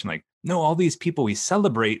generation, like, no, all these people we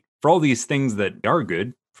celebrate for all these things that are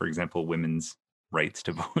good. For example, women's rights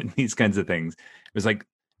to vote and these kinds of things. It was like,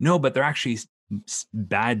 no, but they're actually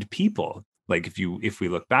bad people. Like if we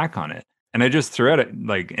look back on it. And I just threw it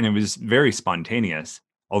like, and it was very spontaneous.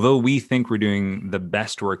 Although we think we're doing the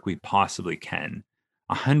best work we possibly can,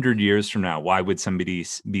 100 years from now, why would somebody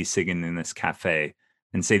be sitting in this cafe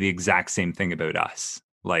and say the exact same thing about us?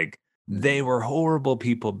 Like, they were horrible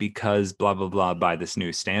people because blah, blah, blah by this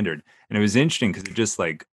new standard. And it was interesting because it just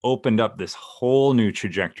like opened up this whole new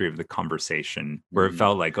trajectory of the conversation where it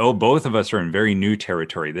felt like, oh, both of us are in very new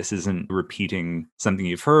territory. This isn't repeating something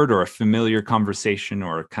you've heard or a familiar conversation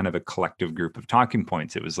or kind of a collective group of talking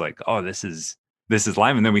points. It was like, oh, this is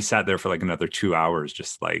live. And then we sat there for like another 2 hours,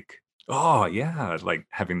 just like, oh yeah, like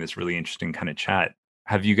having this really interesting kind of chat.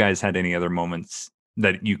 Have you guys had any other moments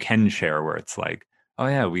that you can share where it's like, oh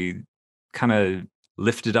yeah, we kind of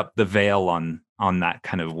lifted up the veil on that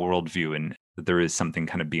kind of worldview and that there is something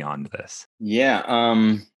kind of beyond this?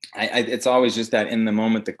 Yeah. It's always just that in the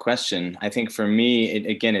moment, the question. I think for me,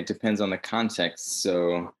 it depends on the context.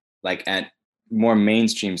 So like at more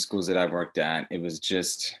mainstream schools that I've worked at, it was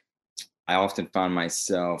just, I often found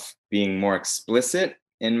myself being more explicit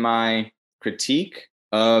in my critique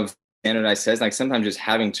of standardized tests. Like sometimes just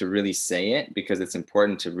having to really say it because it's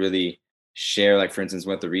important to really share, like for instance,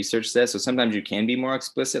 what the research says. So sometimes you can be more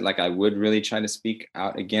explicit. Like I would really try to speak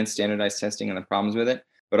out against standardized testing and the problems with it.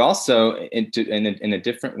 But also in a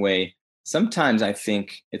different way, sometimes I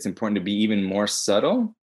think it's important to be even more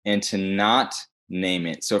subtle and to not name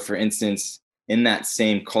it. So for instance, in that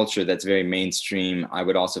same culture that's very mainstream, I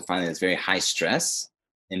would also find that it's very high stress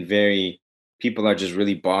and people are just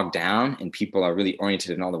really bogged down and people are really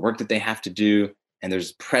oriented in all the work that they have to do. And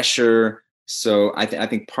there's pressure. So I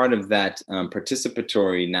think part of that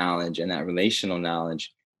participatory knowledge and that relational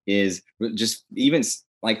knowledge is just even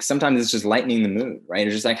like sometimes it's just lightening the mood, right?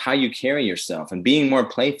 It's just like how you carry yourself and being more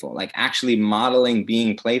playful, like actually modeling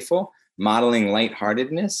being playful, modeling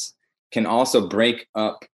lightheartedness can also break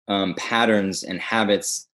up patterns and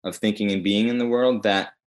habits of thinking and being in the world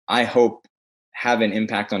that I hope have an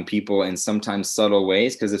impact on people in sometimes subtle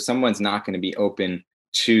ways. Because if someone's not going to be open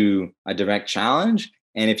to a direct challenge,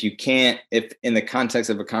 and if in the context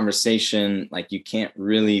of a conversation, like you can't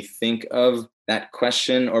really think of that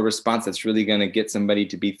question or response that's really going to get somebody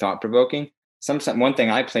to be thought provoking. Sometimes one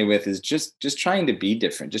thing I play with is just trying to be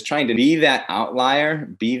different, just trying to be that outlier,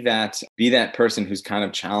 be that person who's kind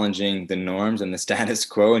of challenging the norms and the status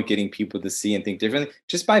quo and getting people to see and think differently,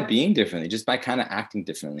 just by being differently, just by kind of acting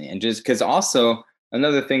differently. And just because also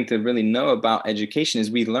another thing to really know about education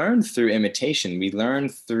is we learn through imitation, we learn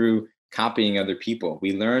through copying other people,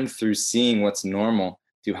 we learn through seeing what's normal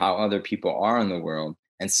to how other people are in the world.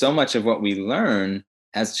 And so much of what we learn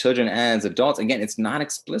as children, as adults, again, it's not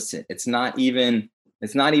explicit. It's not even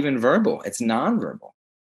verbal. It's nonverbal.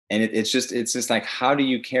 And it's just like, how do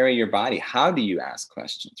you carry your body? How do you ask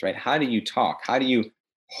questions, right? How do you talk? How do you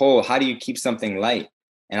hold? How do you keep something light?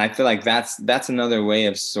 And I feel like that's another way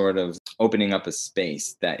of sort of opening up a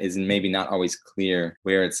space that is maybe not always clear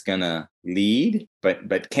where it's gonna lead,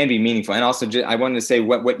 but can be meaningful. And also, I wanted to say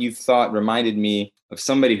what you thought reminded me of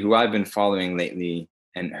somebody who I've been following lately,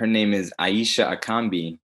 and her name is Aisha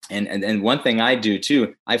Akambi. And one thing I do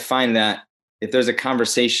too, I find that if there's a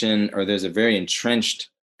conversation or there's a very entrenched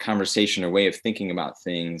conversation or way of thinking about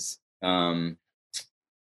things, I'm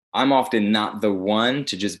often not the one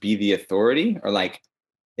to just be the authority, or like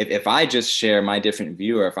if I just share my different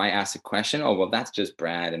view, or if I ask a question, oh, well, that's just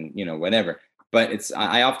Brad and whatever. But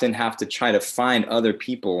I often have to try to find other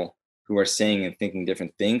people who are saying and thinking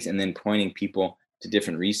different things and then pointing people to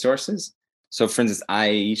different resources. So for instance,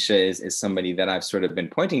 Aisha is somebody that I've sort of been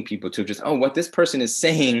pointing people to, just, oh, what this person is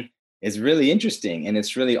saying is really interesting. And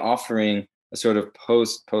it's really offering a sort of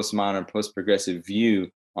postmodern, post-progressive view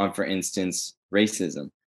on, for instance, racism.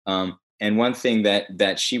 And one thing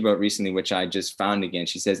that she wrote recently, which I just found again,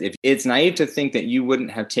 she says, if it's naive to think that you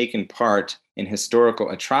wouldn't have taken part in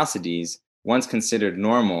historical atrocities once considered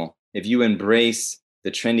normal if you embrace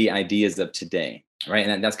the trendy ideas of today, right?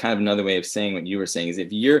 And that's kind of another way of saying what you were saying, is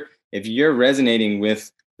if you're resonating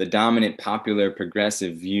with the dominant popular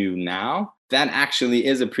progressive view now, that actually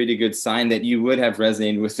is a pretty good sign that you would have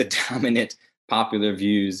resonated with the dominant popular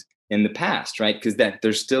views in the past, right? Because that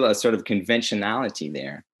there's still a sort of conventionality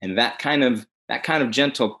there. And that kind of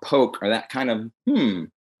gentle poke, or that kind of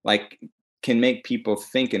like, can make people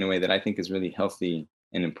think in a way that I think is really healthy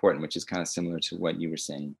and important, which is kind of similar to what you were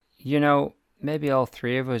saying. Maybe all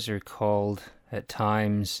three of us are called at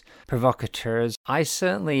times provocateurs. I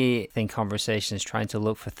certainly think conversation is trying to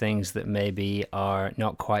look for things that maybe are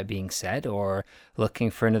not quite being said, or looking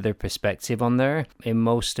for another perspective on there. In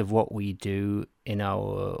most of what we do in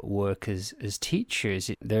our work as teachers,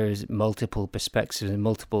 there's multiple perspectives and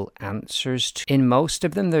multiple answers. In most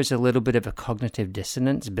of them, there's a little bit of a cognitive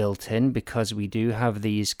dissonance built in, because we do have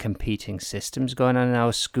these competing systems going on in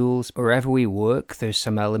our schools. Wherever we work, there's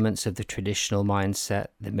some elements of the traditional mindset,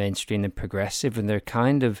 the mainstream and progressive, and they're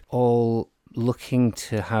kind of all looking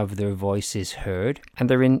to have their voices heard, and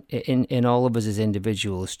they're in all of us as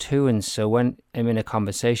individuals too. And so when I'm in a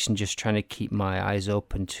conversation, just trying to keep my eyes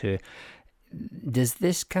open to, does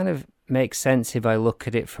this kind of make sense if I look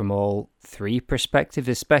at it from all three perspectives,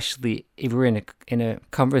 especially if we're in a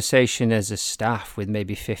conversation as a staff with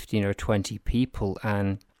maybe 15 or 20 people,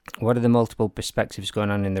 and what are the multiple perspectives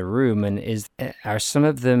going on in the room, and are some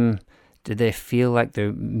of them, do they feel like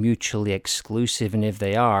they're mutually exclusive? And if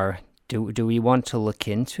they are, do we want to look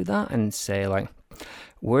into that and say, like,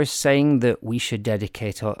 we're saying that we should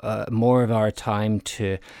dedicate more of our time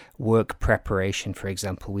to work preparation, for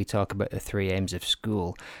example. We talk about the 3 aims of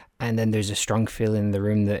school, and then there's a strong feeling in the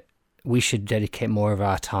room that we should dedicate more of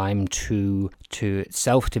our time to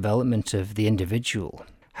self-development of the individual.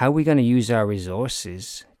 How are we going to use our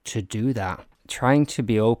resources to do that? Trying to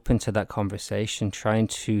be open to that conversation, trying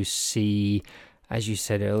to see, as you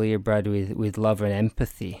said earlier, Brad, with love and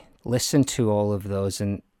empathy. Listen to all of those,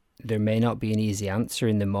 and there may not be an easy answer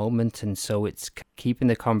in the moment, and so it's keeping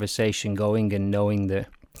the conversation going and knowing that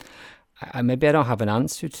maybe I don't have an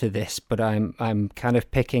answer to this, but I'm kind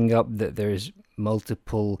of picking up that there's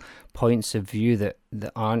multiple points of view that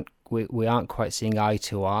we aren't quite seeing eye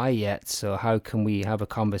to eye yet. So how can we have a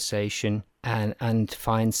conversation and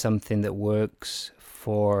find something that works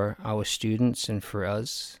for our students and for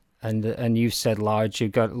us? And you've said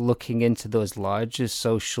you've got looking into those larger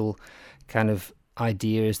social kind of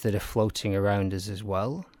ideas that are floating around us as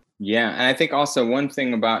well. Yeah, and I think also one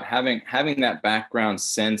thing about having that background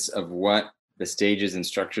sense of what the stages and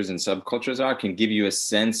structures and subcultures are can give you a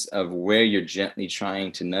sense of where you're gently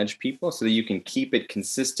trying to nudge people, so that you can keep it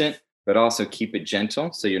consistent, but also keep it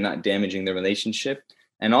gentle, so you're not damaging the relationship.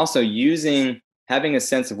 And also having a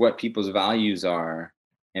sense of what people's values are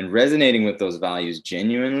and resonating with those values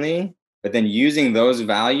genuinely, but then using those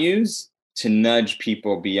values to nudge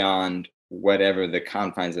people beyond whatever the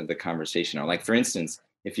confines of the conversation are. Like, for instance,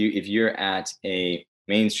 if you're at a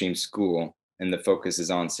mainstream school and the focus is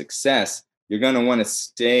on success, you're going to want to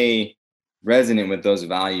stay resonant with those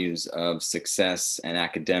values of success and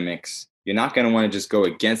academics. You're not going to want to just go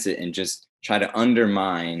against it and just try to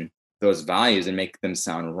undermine those values and make them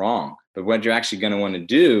sound wrong. But what you're actually going to want to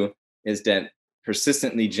do is that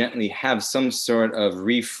persistently, gently have some sort of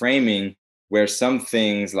reframing, where some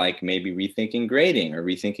things, like maybe rethinking grading or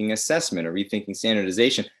rethinking assessment or rethinking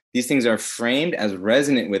standardization, these things are framed as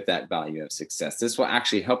resonant with that value of success. This will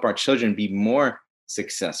actually help our children be more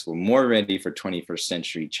successful, more ready for 21st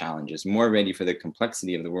century challenges, more ready for the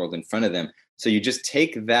complexity of the world in front of them. So you just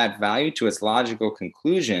take that value to its logical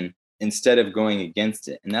conclusion instead of going against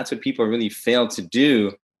it. And that's what people really fail to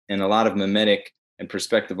do in a lot of mimetic and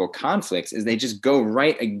perspectival conflicts, is they just go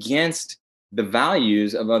right against the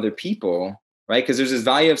values of other people, right? Because there's this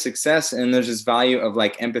value of success and there's this value of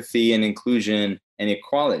like empathy and inclusion and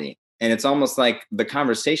equality. And it's almost like the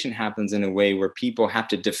conversation happens in a way where people have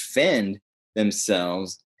to defend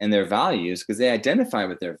themselves and their values because they identify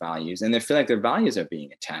with their values and they feel like their values are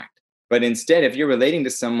being attacked. But instead, if you're relating to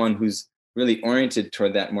someone who's really oriented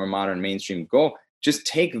toward that more modern mainstream goal,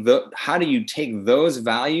 just how do you take those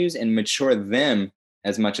values and mature them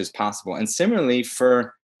as much as possible? And similarly,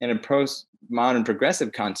 in a postmodern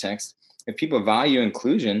progressive context, if people value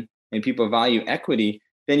inclusion and people value equity,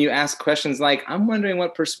 then you ask questions like, I'm wondering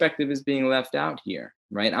what perspective is being left out here,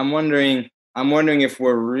 right? I'm wondering if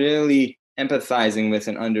we're really empathizing with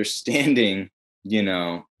and understanding,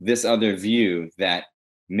 this other view that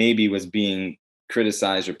maybe was being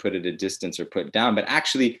criticized or put at a distance or put down, but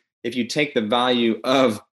actually if you take the value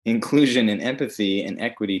of inclusion and empathy and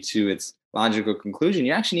equity to its logical conclusion,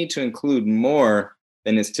 you actually need to include more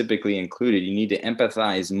than is typically included. You need to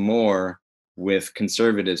empathize more with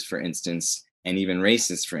conservatives, for instance, and even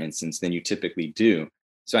racists, for instance, than you typically do.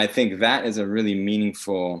 So I think that is a really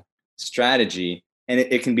meaningful strategy. And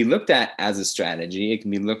it can be looked at as a strategy. It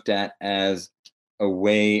can be looked at as a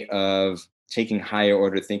way of taking higher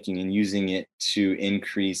order thinking and using it to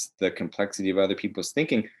increase the complexity of other people's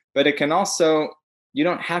thinking. But it can also, you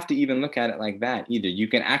don't have to even look at it like that either. You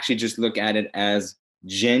can actually just look at it as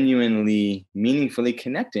genuinely, meaningfully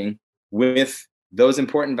connecting with those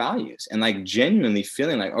important values and like genuinely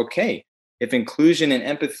feeling like, okay, if inclusion and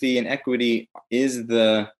empathy and equity is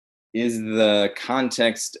the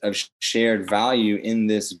context of shared value in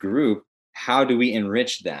this group, how do we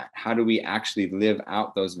enrich that? How do we actually live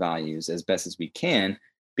out those values as best as we can?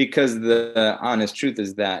 Because the honest truth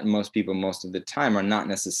is that most people, most of the time, are not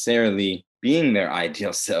necessarily being their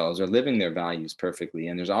ideal selves or living their values perfectly.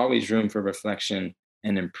 And there's always room for reflection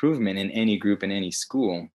and improvement in any group, in any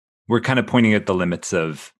school. We're kind of pointing at the limits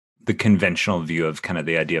of the conventional view of kind of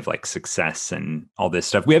the idea of like success and all this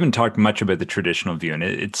stuff. We haven't talked much about the traditional view, and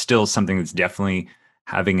it's still something that's definitely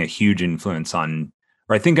having a huge influence on,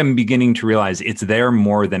 or I think I'm beginning to realize it's there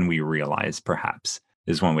more than we realize, perhaps,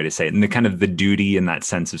 is one way to say it. And the kind of the duty and that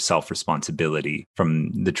sense of self-responsibility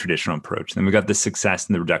from the traditional approach. Then we've got the success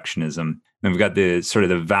and the reductionism. Then we've got the sort of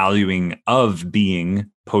the valuing of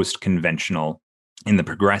being post-conventional in the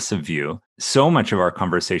progressive view. So much of our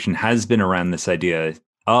conversation has been around this idea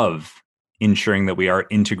of ensuring that we are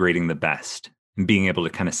integrating the best and being able to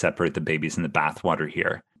kind of separate the babies and the bathwater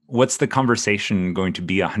here. What's the conversation going to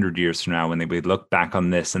be 100 years from now when we look back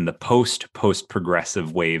on this and the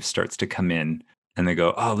post-progressive wave starts to come in and they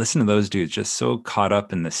go, oh, listen to those dudes just so caught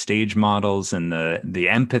up in the stage models and the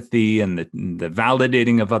empathy and the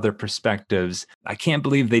validating of other perspectives. I can't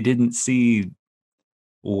believe they didn't see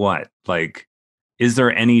what? Like, is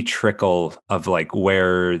there any trickle of like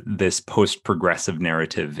where this post-progressive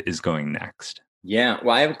narrative is going next? Yeah,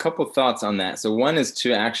 well, I have a couple thoughts on that. So one is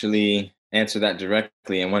to actually answer that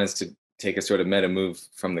directly, and one is to take a sort of meta move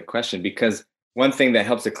from the question, because one thing that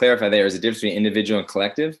helps to clarify there is the difference between individual and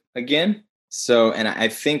collective again. So, and I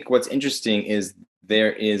think what's interesting is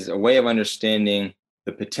there is a way of understanding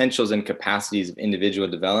the potentials and capacities of individual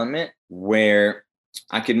development where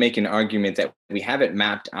I could make an argument that we have it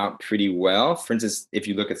mapped out pretty well. For instance, if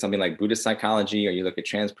you look at something like Buddhist psychology, or you look at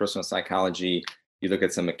transpersonal psychology, you look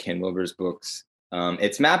at some of Ken Wilber's books,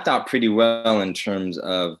 it's mapped out pretty well in terms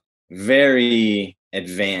of very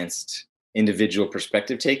advanced individual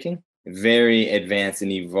perspective taking, very advanced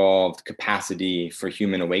and evolved capacity for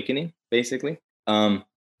human awakening, basically.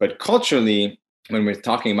 But culturally, when we're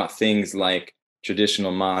talking about things like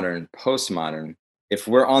traditional, modern, postmodern, if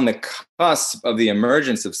we're on the cusp of the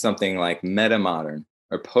emergence of something like meta-modern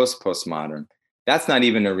or post-postmodern, that's not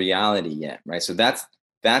even a reality yet, right? So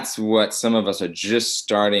that's what some of us are just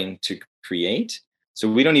starting to create. So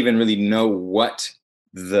we don't even really know what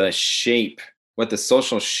the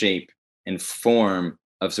social shape and form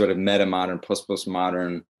of sort of meta-modern,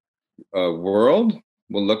 post-postmodern world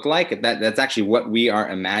will look like. That's actually what we are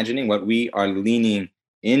imagining, what we are leaning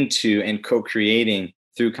into and co-creating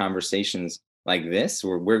through conversations like this.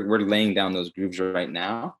 We're laying down those grooves right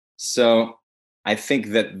now. So I think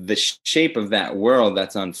that the shape of that world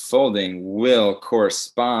that's unfolding will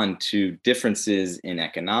correspond to differences in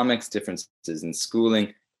economics, differences in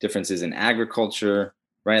schooling, differences in agriculture,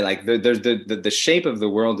 right? Like the shape of the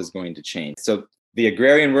world is going to change. So the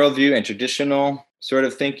agrarian worldview and traditional sort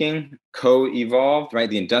of thinking co-evolved,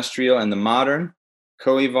 right? The industrial and the modern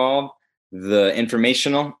co-evolved. The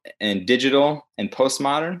informational and digital and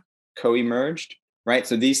postmodern co-emerged, right?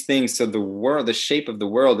 So these things, so the shape of the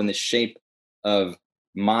world and the shape of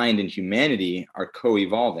mind and humanity are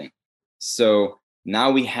co-evolving. So now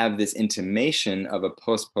we have this intimation of a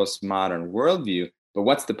postmodern worldview, but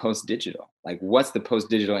what's the post-digital? Like, what's the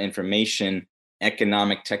post-digital information,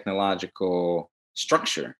 economic, technological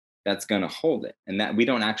structure that's going to hold it? And that we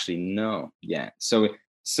don't actually know yet. So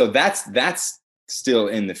that's still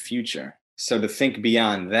in the future. So to think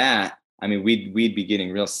beyond that, I mean, we'd be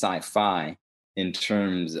getting real sci-fi in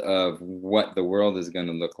terms of what the world is going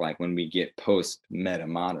to look like when we get post-meta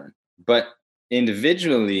modern. But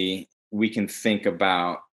individually, we can think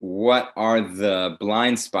about what are the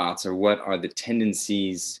blind spots or what are the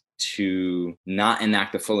tendencies to not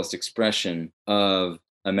enact the fullest expression of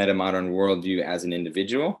a meta-modern worldview as an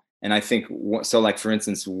individual. And I think, so like, for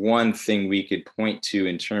instance, one thing we could point to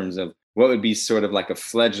in terms of what would be sort of like a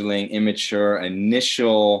fledgling, immature,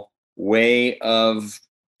 initial way of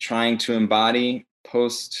trying to embody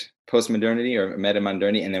postmodernity or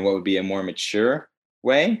metamodernity, and then what would be a more mature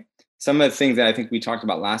way. Some of the things that I think we talked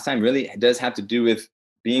about last time really does have to do with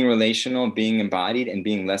being relational, being embodied, and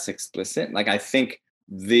being less explicit. Like I think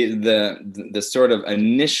the sort of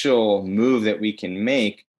initial move that we can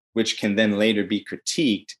make, which can then later be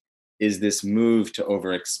critiqued, is this move to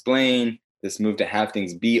over explain, this move to have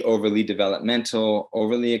things be overly developmental,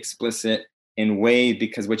 overly explicit in ways,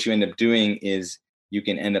 because what you end up doing is you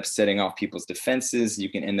can end up setting off people's defenses. You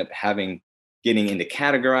can end up getting into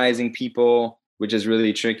categorizing people, which is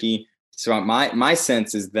really tricky. So my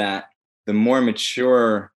sense is that the more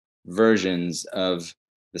mature versions of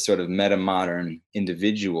the sort of meta-modern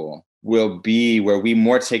individual will be where we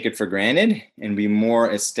more take it for granted and we more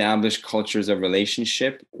establish cultures of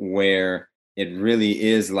relationship where it really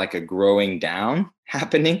is like a growing down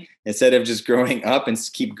happening instead of just growing up and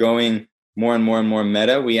keep going more and more and more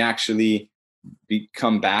meta. We actually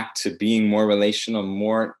come back to being more relational,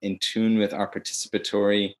 more in tune with our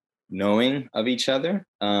participatory knowing of each other.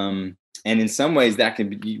 And in some ways that can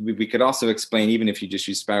be, we could also explain, even if you just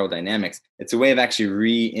use spiral dynamics, it's a way of actually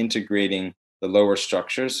reintegrating the lower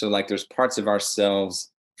structures. So like there's parts of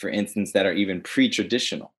ourselves, for instance, that are even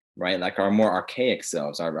pre-traditional, right? Like our more archaic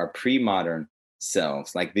selves, our pre-modern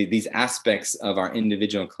selves, like these aspects of our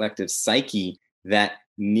individual and collective psyche that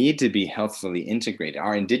need to be healthfully integrated,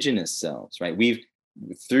 our indigenous selves, right? We've,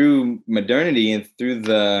 through modernity and through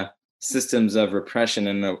the systems of repression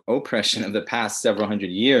and oppression of the past several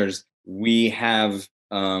hundred years, we have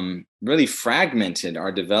really fragmented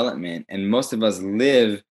our development. And most of us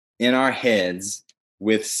live in our heads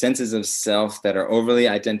with senses of self that are overly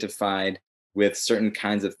identified with certain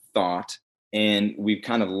kinds of thought. And we've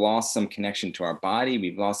kind of lost some connection to our body.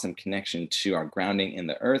 We've lost some connection to our grounding in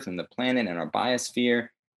the earth and the planet and our biosphere.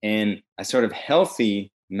 And a sort of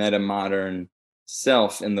healthy meta-modern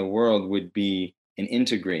self in the world would be an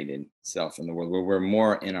integrated self in the world where we're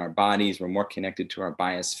more in our bodies, we're more connected to our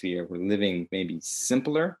biosphere, we're living maybe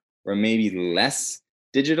simpler or maybe less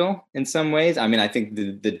digital in some ways. I mean, I think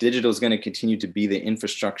the digital is going to continue to be the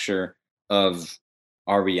infrastructure of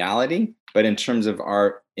our reality, but in terms of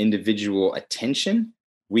our individual attention,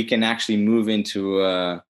 we can actually move into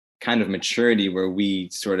a kind of maturity where we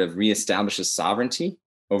sort of reestablish a sovereignty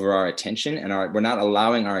over our attention, and we're not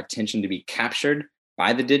allowing our attention to be captured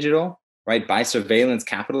by the digital, right? By surveillance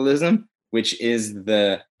capitalism, which is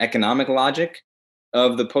the economic logic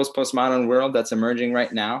of the postmodern world that's emerging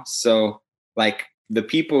right now. So like the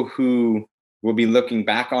people who will be looking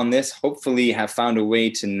back on this hopefully have found a way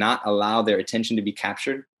to not allow their attention to be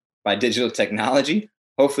captured by digital technology.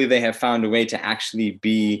 Hopefully they have found a way to actually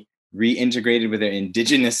be reintegrated with their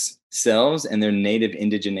indigenous selves and their native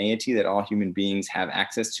indigeneity that all human beings have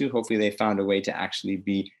access to. Hopefully they found a way to actually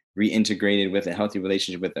be reintegrated with a healthy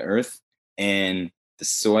relationship with the earth and the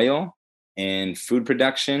soil and food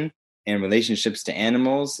production and relationships to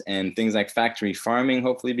animals, and things like factory farming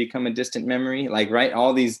hopefully become a distant memory. Like, right,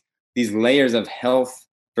 all these layers of health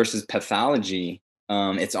versus pathology,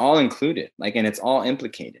 it's all included, like, and it's all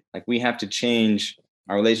implicated. Like, we have to change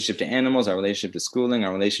our relationship to animals, our relationship to schooling,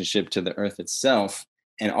 our relationship to the earth itself.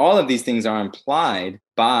 And all of these things are implied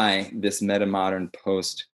by this meta-modern,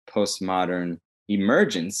 postmodern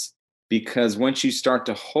emergence, because once you start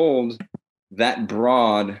to hold that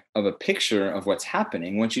broad of a picture of what's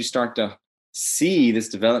happening, once you start to see this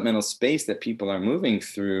developmental space that people are moving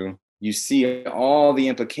through, you see all the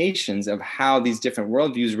implications of how these different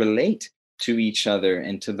worldviews relate to each other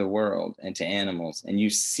and to the world and to animals. And you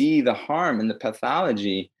see the harm and the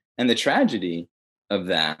pathology and the tragedy of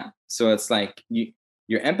that. So it's like you're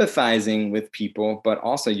empathizing with people, but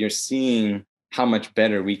also you're seeing how much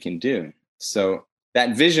better we can do. So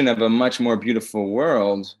that vision of a much more beautiful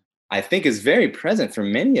world, I think, is very present for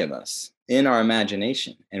many of us in our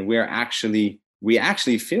imagination. And we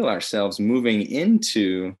actually feel ourselves moving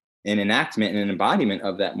into an enactment and an embodiment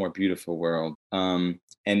of that more beautiful world.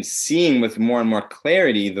 And seeing with more and more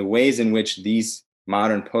clarity the ways in which these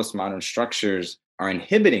modern, postmodern structures are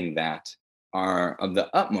inhibiting that are of the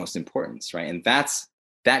utmost importance, right? And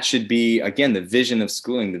that should be, again, the vision of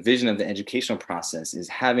schooling, the vision of the educational process, is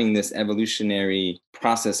having this evolutionary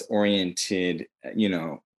process-oriented,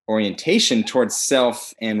 orientation towards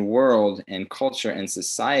self and world and culture and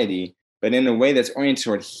society, but in a way that's oriented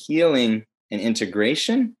toward healing and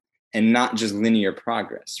integration and not just linear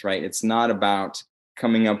progress, right? It's not about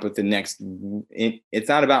coming up with it's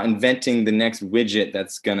not about inventing the next widget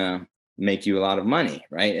that's gonna make you a lot of money,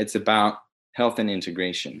 right? It's about health and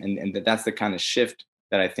integration. And that's the kind of shift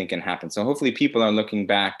that I think can happen. So hopefully people are looking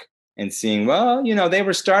back and seeing, well, they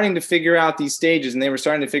were starting to figure out these stages and they were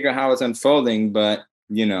starting to figure out how it's unfolding, but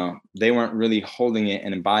they weren't really holding it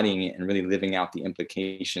and embodying it and really living out the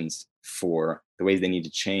implications for the ways they need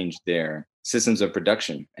to change their systems of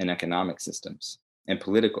production and economic systems and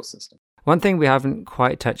political systems. One thing we haven't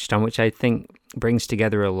quite touched on, which I think brings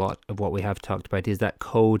together a lot of what we have talked about, is that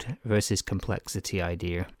code versus complexity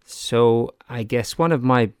idea. So I guess one of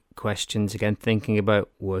my questions, again, thinking about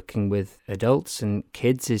working with adults and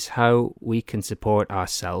kids, is how we can support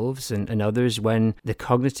ourselves and others when the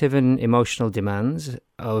cognitive and emotional demands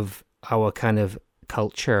of our kind of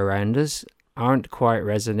culture around us aren't quite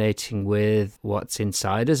resonating with what's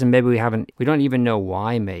inside us, and maybe we don't even know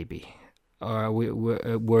why, maybe. Or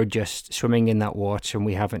we're just swimming in that water and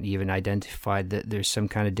we haven't even identified that there's some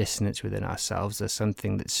kind of dissonance within ourselves. There's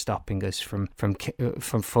something that's stopping us from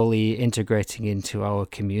fully integrating into our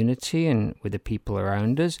community and with the people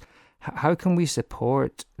around us. How can we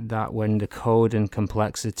support that when the code and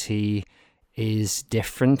complexity is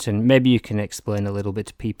different? And maybe you can explain a little bit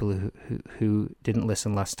to people who didn't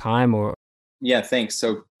listen last time. Or Yeah, thanks.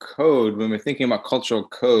 So code, when we're thinking about cultural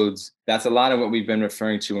codes, that's a lot of what we've been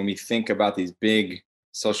referring to when we think about these big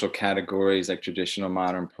social categories like traditional,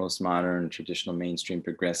 modern, postmodern, traditional, mainstream,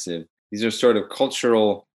 progressive. These are sort of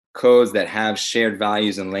cultural codes that have shared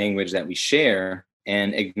values and language that we share,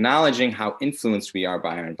 and acknowledging how influenced we are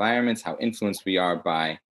by our environments, how influenced we are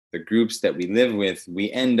by the groups that we live with,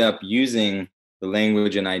 we end up using the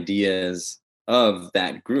language and ideas of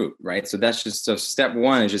that group, right? So that's just, so step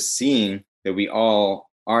one is just seeing that we all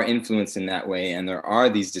are influenced in that way. And there are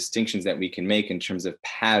these distinctions that we can make in terms of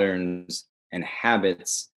patterns and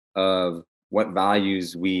habits of what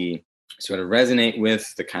values we sort of resonate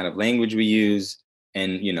with, the kind of language we use.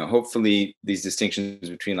 And, hopefully these distinctions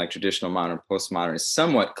between like traditional, modern, postmodern is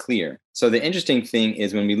somewhat clear. So the interesting thing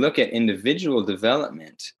is when we look at individual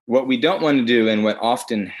development, what we don't want to do and what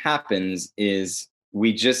often happens is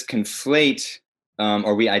we just conflate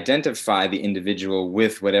or we identify the individual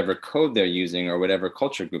with whatever code they're using or whatever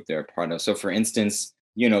culture group they're a part of. So for instance,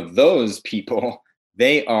 those people,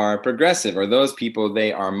 they are progressive, or those people,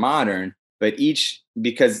 they are modern, but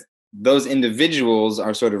because those individuals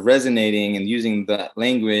are sort of resonating and using that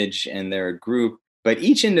language and they're a group, but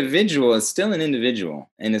each individual is still an individual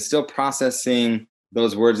and is still processing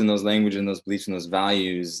those words and those language and those beliefs and those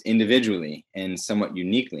values individually and somewhat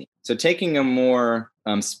uniquely. So taking a more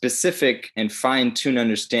specific and fine-tuned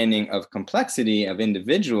understanding of complexity of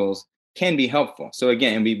individuals can be helpful. So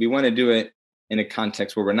again, we want to do it in a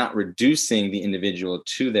context where we're not reducing the individual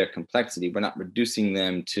to their complexity. We're not reducing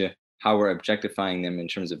them to how we're objectifying them in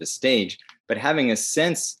terms of a stage, but having a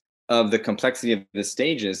sense of the complexity of the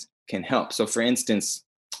stages can help. So for instance,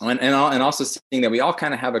 and also seeing that we all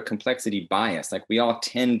kind of have a complexity bias, like we all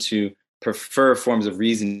tend to prefer forms of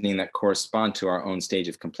reasoning that correspond to our own stage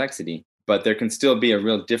of complexity, but there can still be a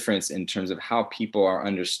real difference in terms of how people are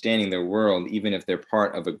understanding their world, even if they're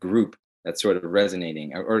part of a group that's sort of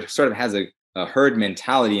resonating or sort of has a herd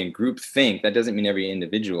mentality and group think. That doesn't mean every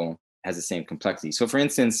individual has the same complexity. So for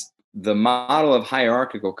instance, the model of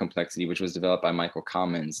hierarchical complexity, which was developed by Michael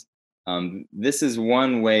Commons, this is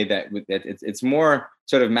one way that it's more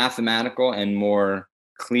sort of mathematical and more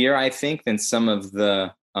clear, I think, than some of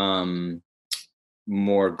the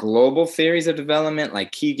more global theories of development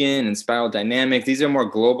like Kegan and spiral dynamics. These are more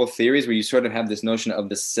global theories where you sort of have this notion of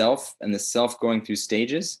the self and the self going through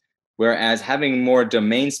stages, whereas having more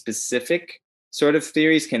domain-specific sort of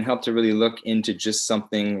theories can help to really look into just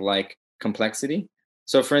something like complexity.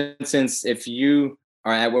 So for instance, if you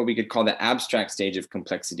are at what we could call the abstract stage of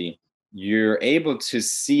complexity, you're able to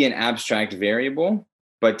see an abstract variable,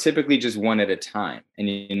 but typically just one at a time. And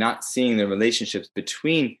you're not seeing the relationships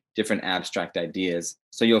between different abstract ideas.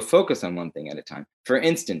 So you'll focus on one thing at a time. For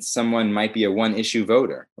instance, someone might be a one-issue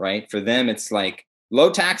voter, right? For them, it's like low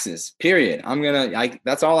taxes, period.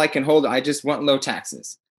 That's all I can hold. I just want low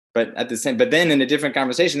taxes. But but then in a different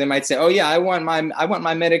conversation, they might say, oh yeah, I want my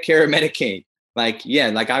Medicare or Medicaid.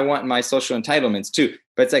 I want my social entitlements too.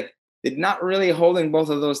 But it's like, it's not really holding both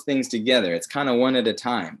of those things together. It's kind of one at a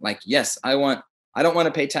time. Like, yes, I don't want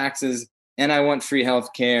to pay taxes, and I want free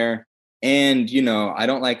healthcare, and I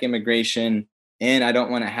don't like immigration, and I don't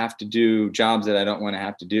want to have to do jobs that I don't want to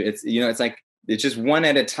have to do. It's it's like it's just one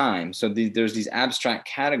at a time. So there's these abstract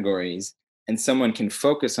categories, and someone can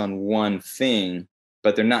focus on one thing,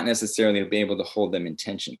 but they're not necessarily be able to hold them in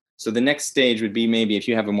tension. So the next stage would be maybe if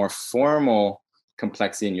you have a more formal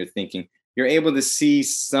complexity in your thinking, you're able to see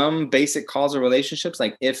some basic causal relationships,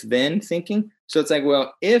 like if-then thinking. So it's like,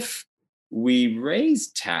 well, if we raise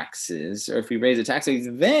taxes, or if we raise the taxes,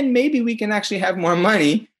 then maybe we can actually have more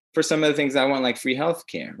money for some of the things I want, like free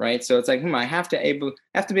healthcare, right? So it's like, I have to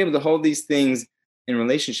be able to hold these things in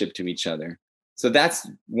relationship to each other. So that's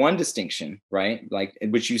one distinction, right? Like,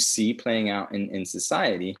 which you see playing out in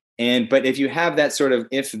society. But if you have that sort of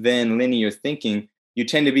if then linear thinking, you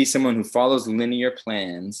tend to be someone who follows linear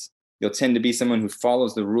plans. You'll tend to be someone who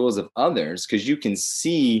follows the rules of others because you can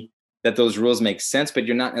see that those rules make sense, but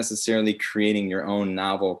you're not necessarily creating your own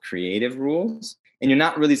novel creative rules. And you're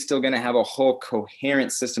not really still going to have a whole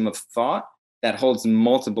coherent system of thought that holds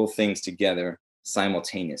multiple things together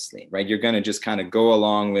simultaneously, right? You're going to just kind of go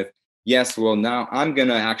along with, yes, well, now I'm going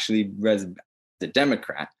to actually res the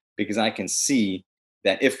Democrat because I can see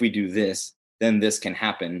that if we do this, then this can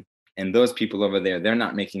happen. And those people over there, they're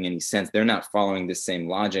not making any sense. They're not following the same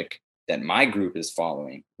logic that my group is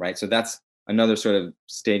following, right? So that's another sort of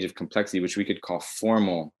stage of complexity, which we could call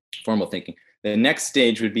formal thinking. The next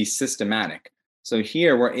stage would be systematic. So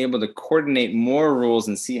here we're able to coordinate more rules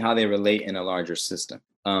and see how they relate in a larger system.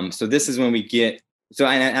 So this is when we get,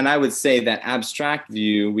 and I would say that abstract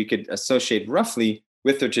view we could associate roughly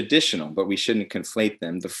with the traditional, but we shouldn't conflate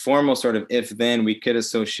them. The formal sort of if-then we could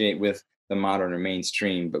associate with the modern or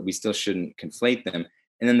mainstream, but we still shouldn't conflate them.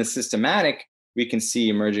 And then the systematic we can see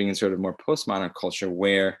emerging in sort of more postmodern culture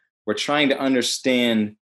where we're trying to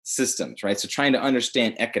understand systems, right? So trying to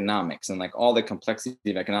understand economics and like all the complexity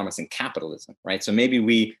of economics and capitalism, right? So maybe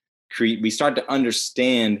we start to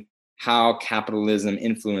understand how capitalism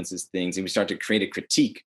influences things and we start to create a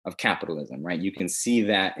critique of capitalism, right? You can see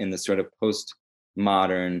that in the sort of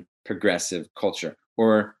postmodern progressive culture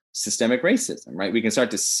or systemic racism, right? We can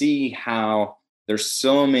start to see how there's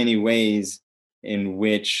so many ways in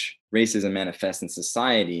which racism manifests in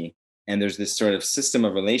society. And there's this sort of system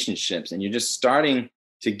of relationships, and you're just starting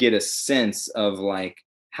to get a sense of like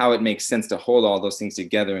how it makes sense to hold all those things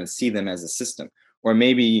together and see them as a system. Or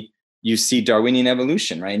maybe you see Darwinian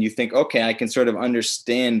evolution, right? And you think, okay, I can sort of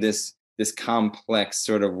understand this complex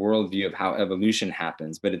sort of worldview of how evolution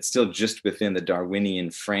happens, but it's still just within the Darwinian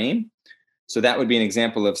frame. So that would be an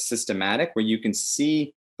example of systematic, where you can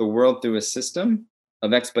see the world through a system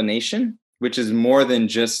of explanation, which is more than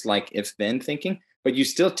just like if-then thinking, but you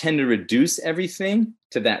still tend to reduce everything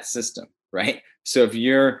to that system, right? So if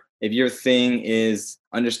your thing is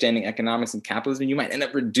understanding economics and capitalism, you might end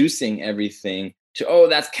up reducing everything to, oh,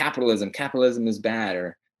 that's capitalism. Capitalism is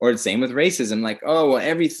bad. Or the same with racism, like, oh, well,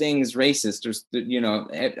 everything's racist. There's,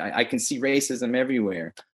 I can see racism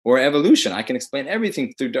everywhere. Or evolution, I can explain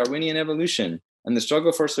everything through Darwinian evolution and the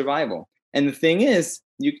struggle for survival. And the thing is,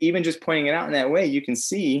 you even just pointing it out in that way, you can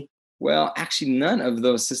see, well, actually, none of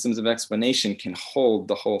those systems of explanation can hold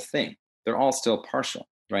the whole thing. They're all still partial,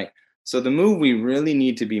 right? So the move we really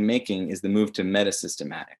need to be making is the move to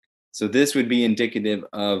meta-systematic. So this would be indicative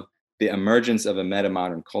of the emergence of a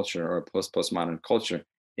meta-modern culture or a post-postmodern culture,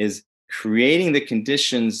 is creating the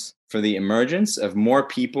conditions for the emergence of more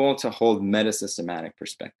people to hold meta-systematic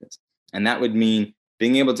perspectives. And that would mean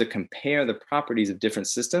being able to compare the properties of different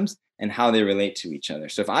systems and how they relate to each other.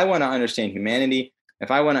 So if I want to understand humanity, if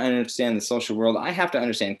I want to understand the social world, I have to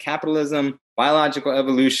understand capitalism, biological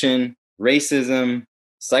evolution, racism,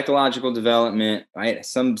 psychological development, right?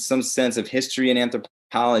 Some sense of history and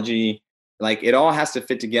anthropology. Like it all has to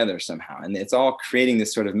fit together somehow. And it's all creating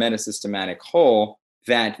this sort of meta-systematic whole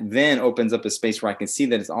that then opens up a space where I can see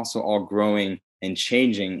that it's also all growing and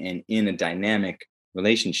changing and in a dynamic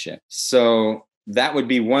relationship. So that would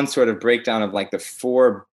be one sort of breakdown of like the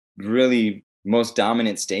four really most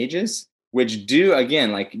dominant stages, which do,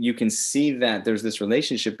 again, like you can see that there's this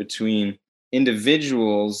relationship between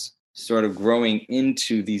individuals sort of growing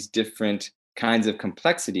into these different kinds of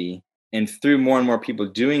complexity. And through more and more people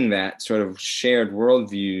doing that, sort of shared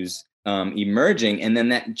worldviews emerging, and then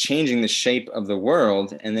that changing the shape of the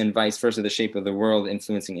world, and then vice versa, the shape of the world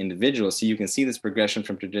influencing individuals. So you can see this progression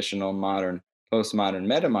from traditional, modern, postmodern,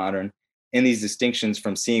 metamodern, and these distinctions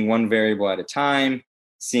from seeing one variable at a time,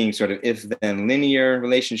 seeing sort of if-then linear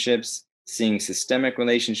relationships, seeing systemic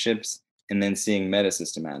relationships, and then seeing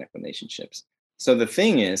meta-systematic relationships. So the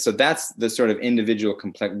thing is, so that's the sort of individual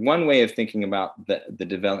complex, one way of thinking about the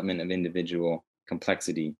development of individual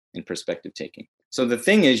complexity and perspective taking. So the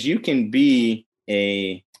thing is, you can be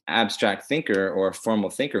a abstract thinker or a formal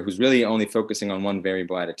thinker who's really only focusing on one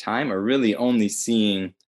variable at a time, or really only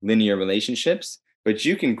seeing linear relationships. But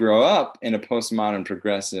you can grow up in a postmodern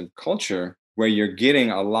progressive culture where you're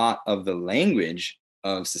getting a lot of the language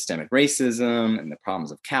of systemic racism and the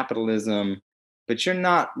problems of capitalism, but you're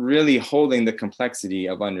not really holding the complexity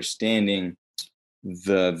of understanding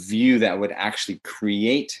the view that would actually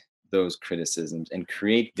create those criticisms and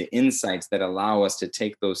create the insights that allow us to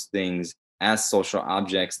take those things as social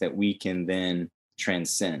objects that we can then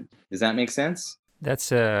transcend. Does that make sense?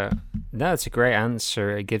 That's a great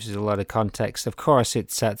answer. It gives us a lot of context. Of course,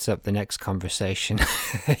 it sets up the next conversation.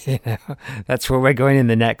 That's where we're going in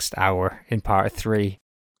the next hour in part 3.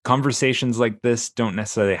 Conversations like this don't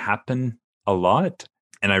necessarily happen a lot,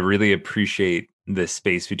 and I really appreciate the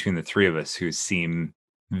space between the three of us who seem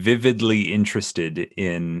vividly interested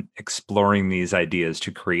in exploring these ideas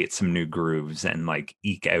to create some new grooves and like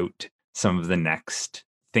eke out some of the next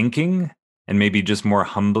thinking. And maybe just more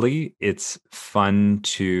humbly, it's fun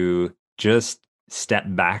to just step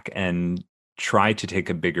back and try to take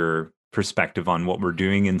a bigger perspective on what we're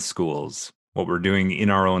doing in schools, what we're doing in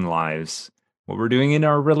our own lives, what we're doing in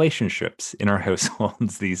our relationships, in our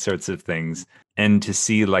households, these sorts of things. And to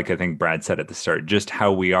see, like I think Brad said at the start, just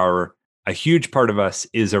how we are, a huge part of us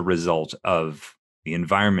is a result of the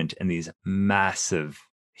environment and these massive,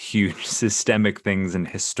 huge systemic things and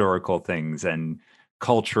historical things and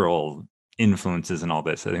cultural influences and all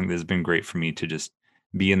this. I think this has been great for me to just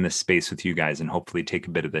be in this space with you guys and hopefully take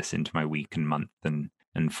a bit of this into my week and month and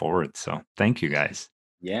forward. So thank you guys.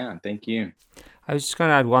 Yeah, thank you. I was just going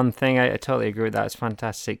to add one thing. I totally agree with that. It's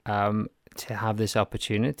fantastic to have this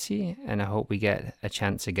opportunity, and I hope we get a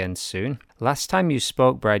chance again soon. Last time you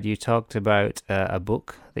spoke, Brad, you talked about a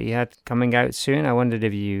book that you had coming out soon. I wondered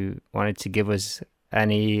if you wanted to give us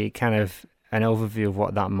any kind of an overview of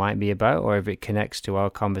what that might be about, or if it connects to our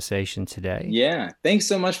conversation today. Yeah, thanks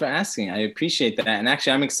so much for asking. I appreciate that. And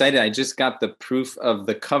actually, I'm excited. I just got the proof of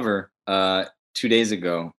the cover 2 days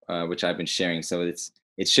ago, which I've been sharing. So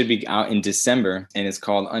it should be out in December, and it's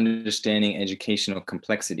called Understanding Educational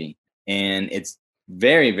Complexity. And it's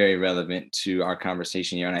very, very relevant to our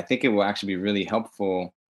conversation here. And I think it will actually be really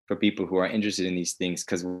helpful for people who are interested in these things,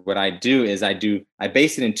 because what I do is I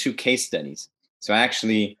base it in 2 case studies. So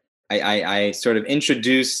I sort of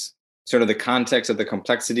introduce sort of the context of the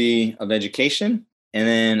complexity of education. And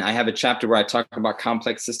then I have a chapter where I talk about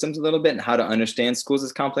complex systems a little bit and how to understand schools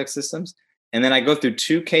as complex systems. And then I go through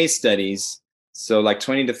 2 case studies, so like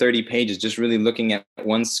 20 to 30 pages, just really looking at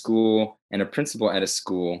one school and a principal at a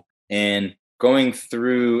school and going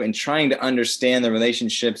through and trying to understand the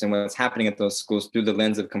relationships and what's happening at those schools through the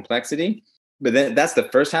lens of complexity. But then that's the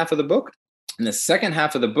first half of the book. And the second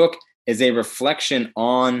half of the book is a reflection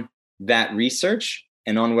on that research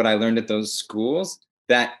and on what I learned at those schools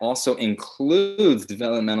that also includes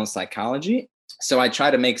developmental psychology. So I try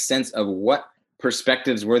to make sense of what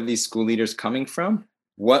perspectives were these school leaders coming from,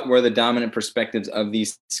 what were the dominant perspectives of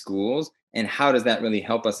these schools, and how does that really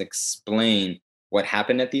help us explain what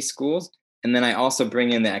happened at these schools. And then I also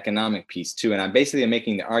bring in the economic piece too. And I'm basically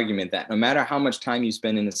making the argument that no matter how much time you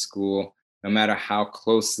spend in the school, no matter how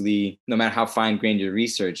fine-grained your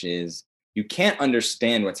research is, you can't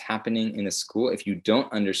understand what's happening in a school if you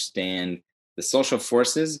don't understand the social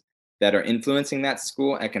forces that are influencing that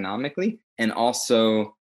school economically, and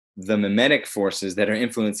also the mimetic forces that are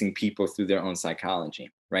influencing people through their own psychology,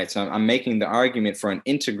 right? So I'm making the argument for an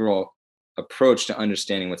integral approach to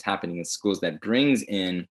understanding what's happening in schools that brings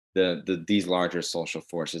in these larger social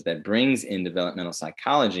forces, that brings in developmental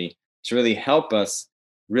psychology to really help us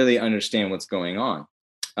really understand what's going on.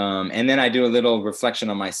 And then I do a little reflection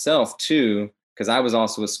on myself too, because I was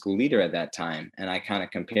also a school leader at that time. And I kind of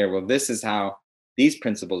compare, well, this is how these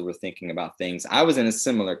principals were thinking about things. I was in a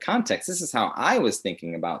similar context. This is how I was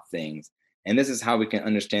thinking about things. And this is how we can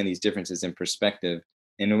understand these differences in perspective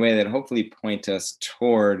in a way that hopefully point us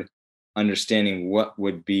toward understanding what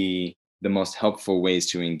would be the most helpful ways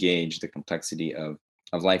to engage the complexity of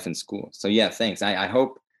life in school. So yeah, thanks. I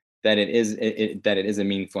hope that it is a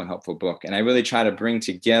meaningful and helpful book. And I really try to bring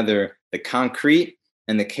together the concrete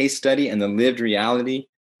and the case study and the lived reality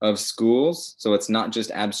of schools. So it's not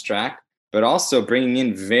just abstract, but also bringing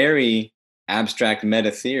in very abstract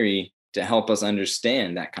meta theory to help us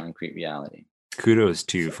understand that concrete reality. Kudos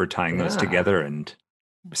to you for tying those together. And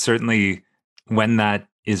certainly when that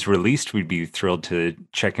is released, we'd be thrilled to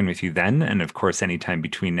check in with you then. And of course, anytime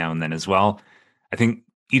between now and then as well. I think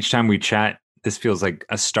each time we chat, this feels like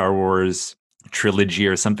a Star Wars trilogy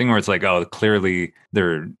or something where it's like, oh, clearly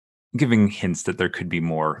they're giving hints that there could be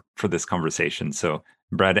more for this conversation. So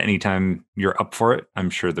Brad, anytime you're up for it,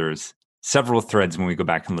 I'm sure there's several threads when we go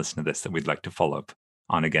back and listen to this that we'd like to follow up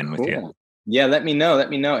on again with you. Yeah, let me know.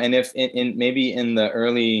 And if maybe in the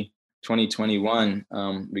early 2021,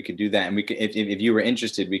 we could do that. And we could, if you were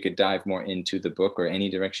interested, we could dive more into the book or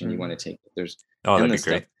any direction you want to take. There's that'd be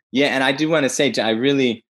great. Yeah, and I do want to say, I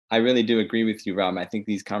really do agree with you, Rob. I think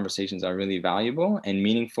these conversations are really valuable and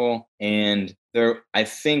meaningful. And I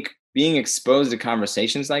think being exposed to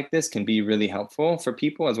conversations like this can be really helpful for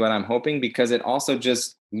people, is what I'm hoping, because it also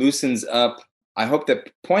just loosens up I hope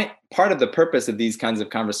that part of the purpose of these kinds of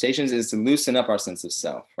conversations is to loosen up our sense of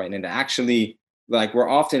self, right? And to actually, like,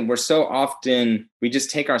 we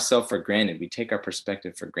just take ourselves for granted. We take our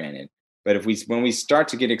perspective for granted. But when we start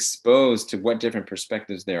to get exposed to what different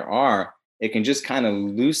perspectives there are, it can just kind of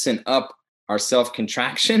loosen up our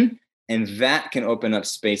self-contraction, and that can open up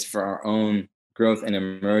space for our own growth and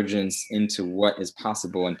emergence into what is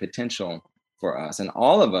possible and potential for us. And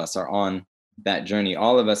all of us are on that journey.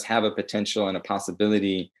 All of us have a potential and a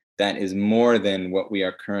possibility that is more than what we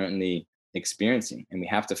are currently experiencing. And we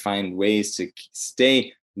have to find ways to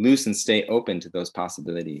stay loose and stay open to those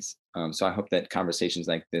possibilities. So I hope that conversations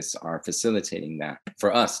like this are facilitating that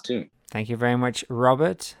for us too. Thank you very much,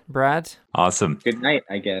 Robert. Brad? Awesome. Good night,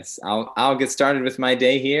 I guess. I'll get started with my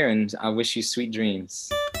day here, and I wish you sweet dreams.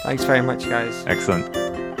 Thanks very much, guys. Excellent.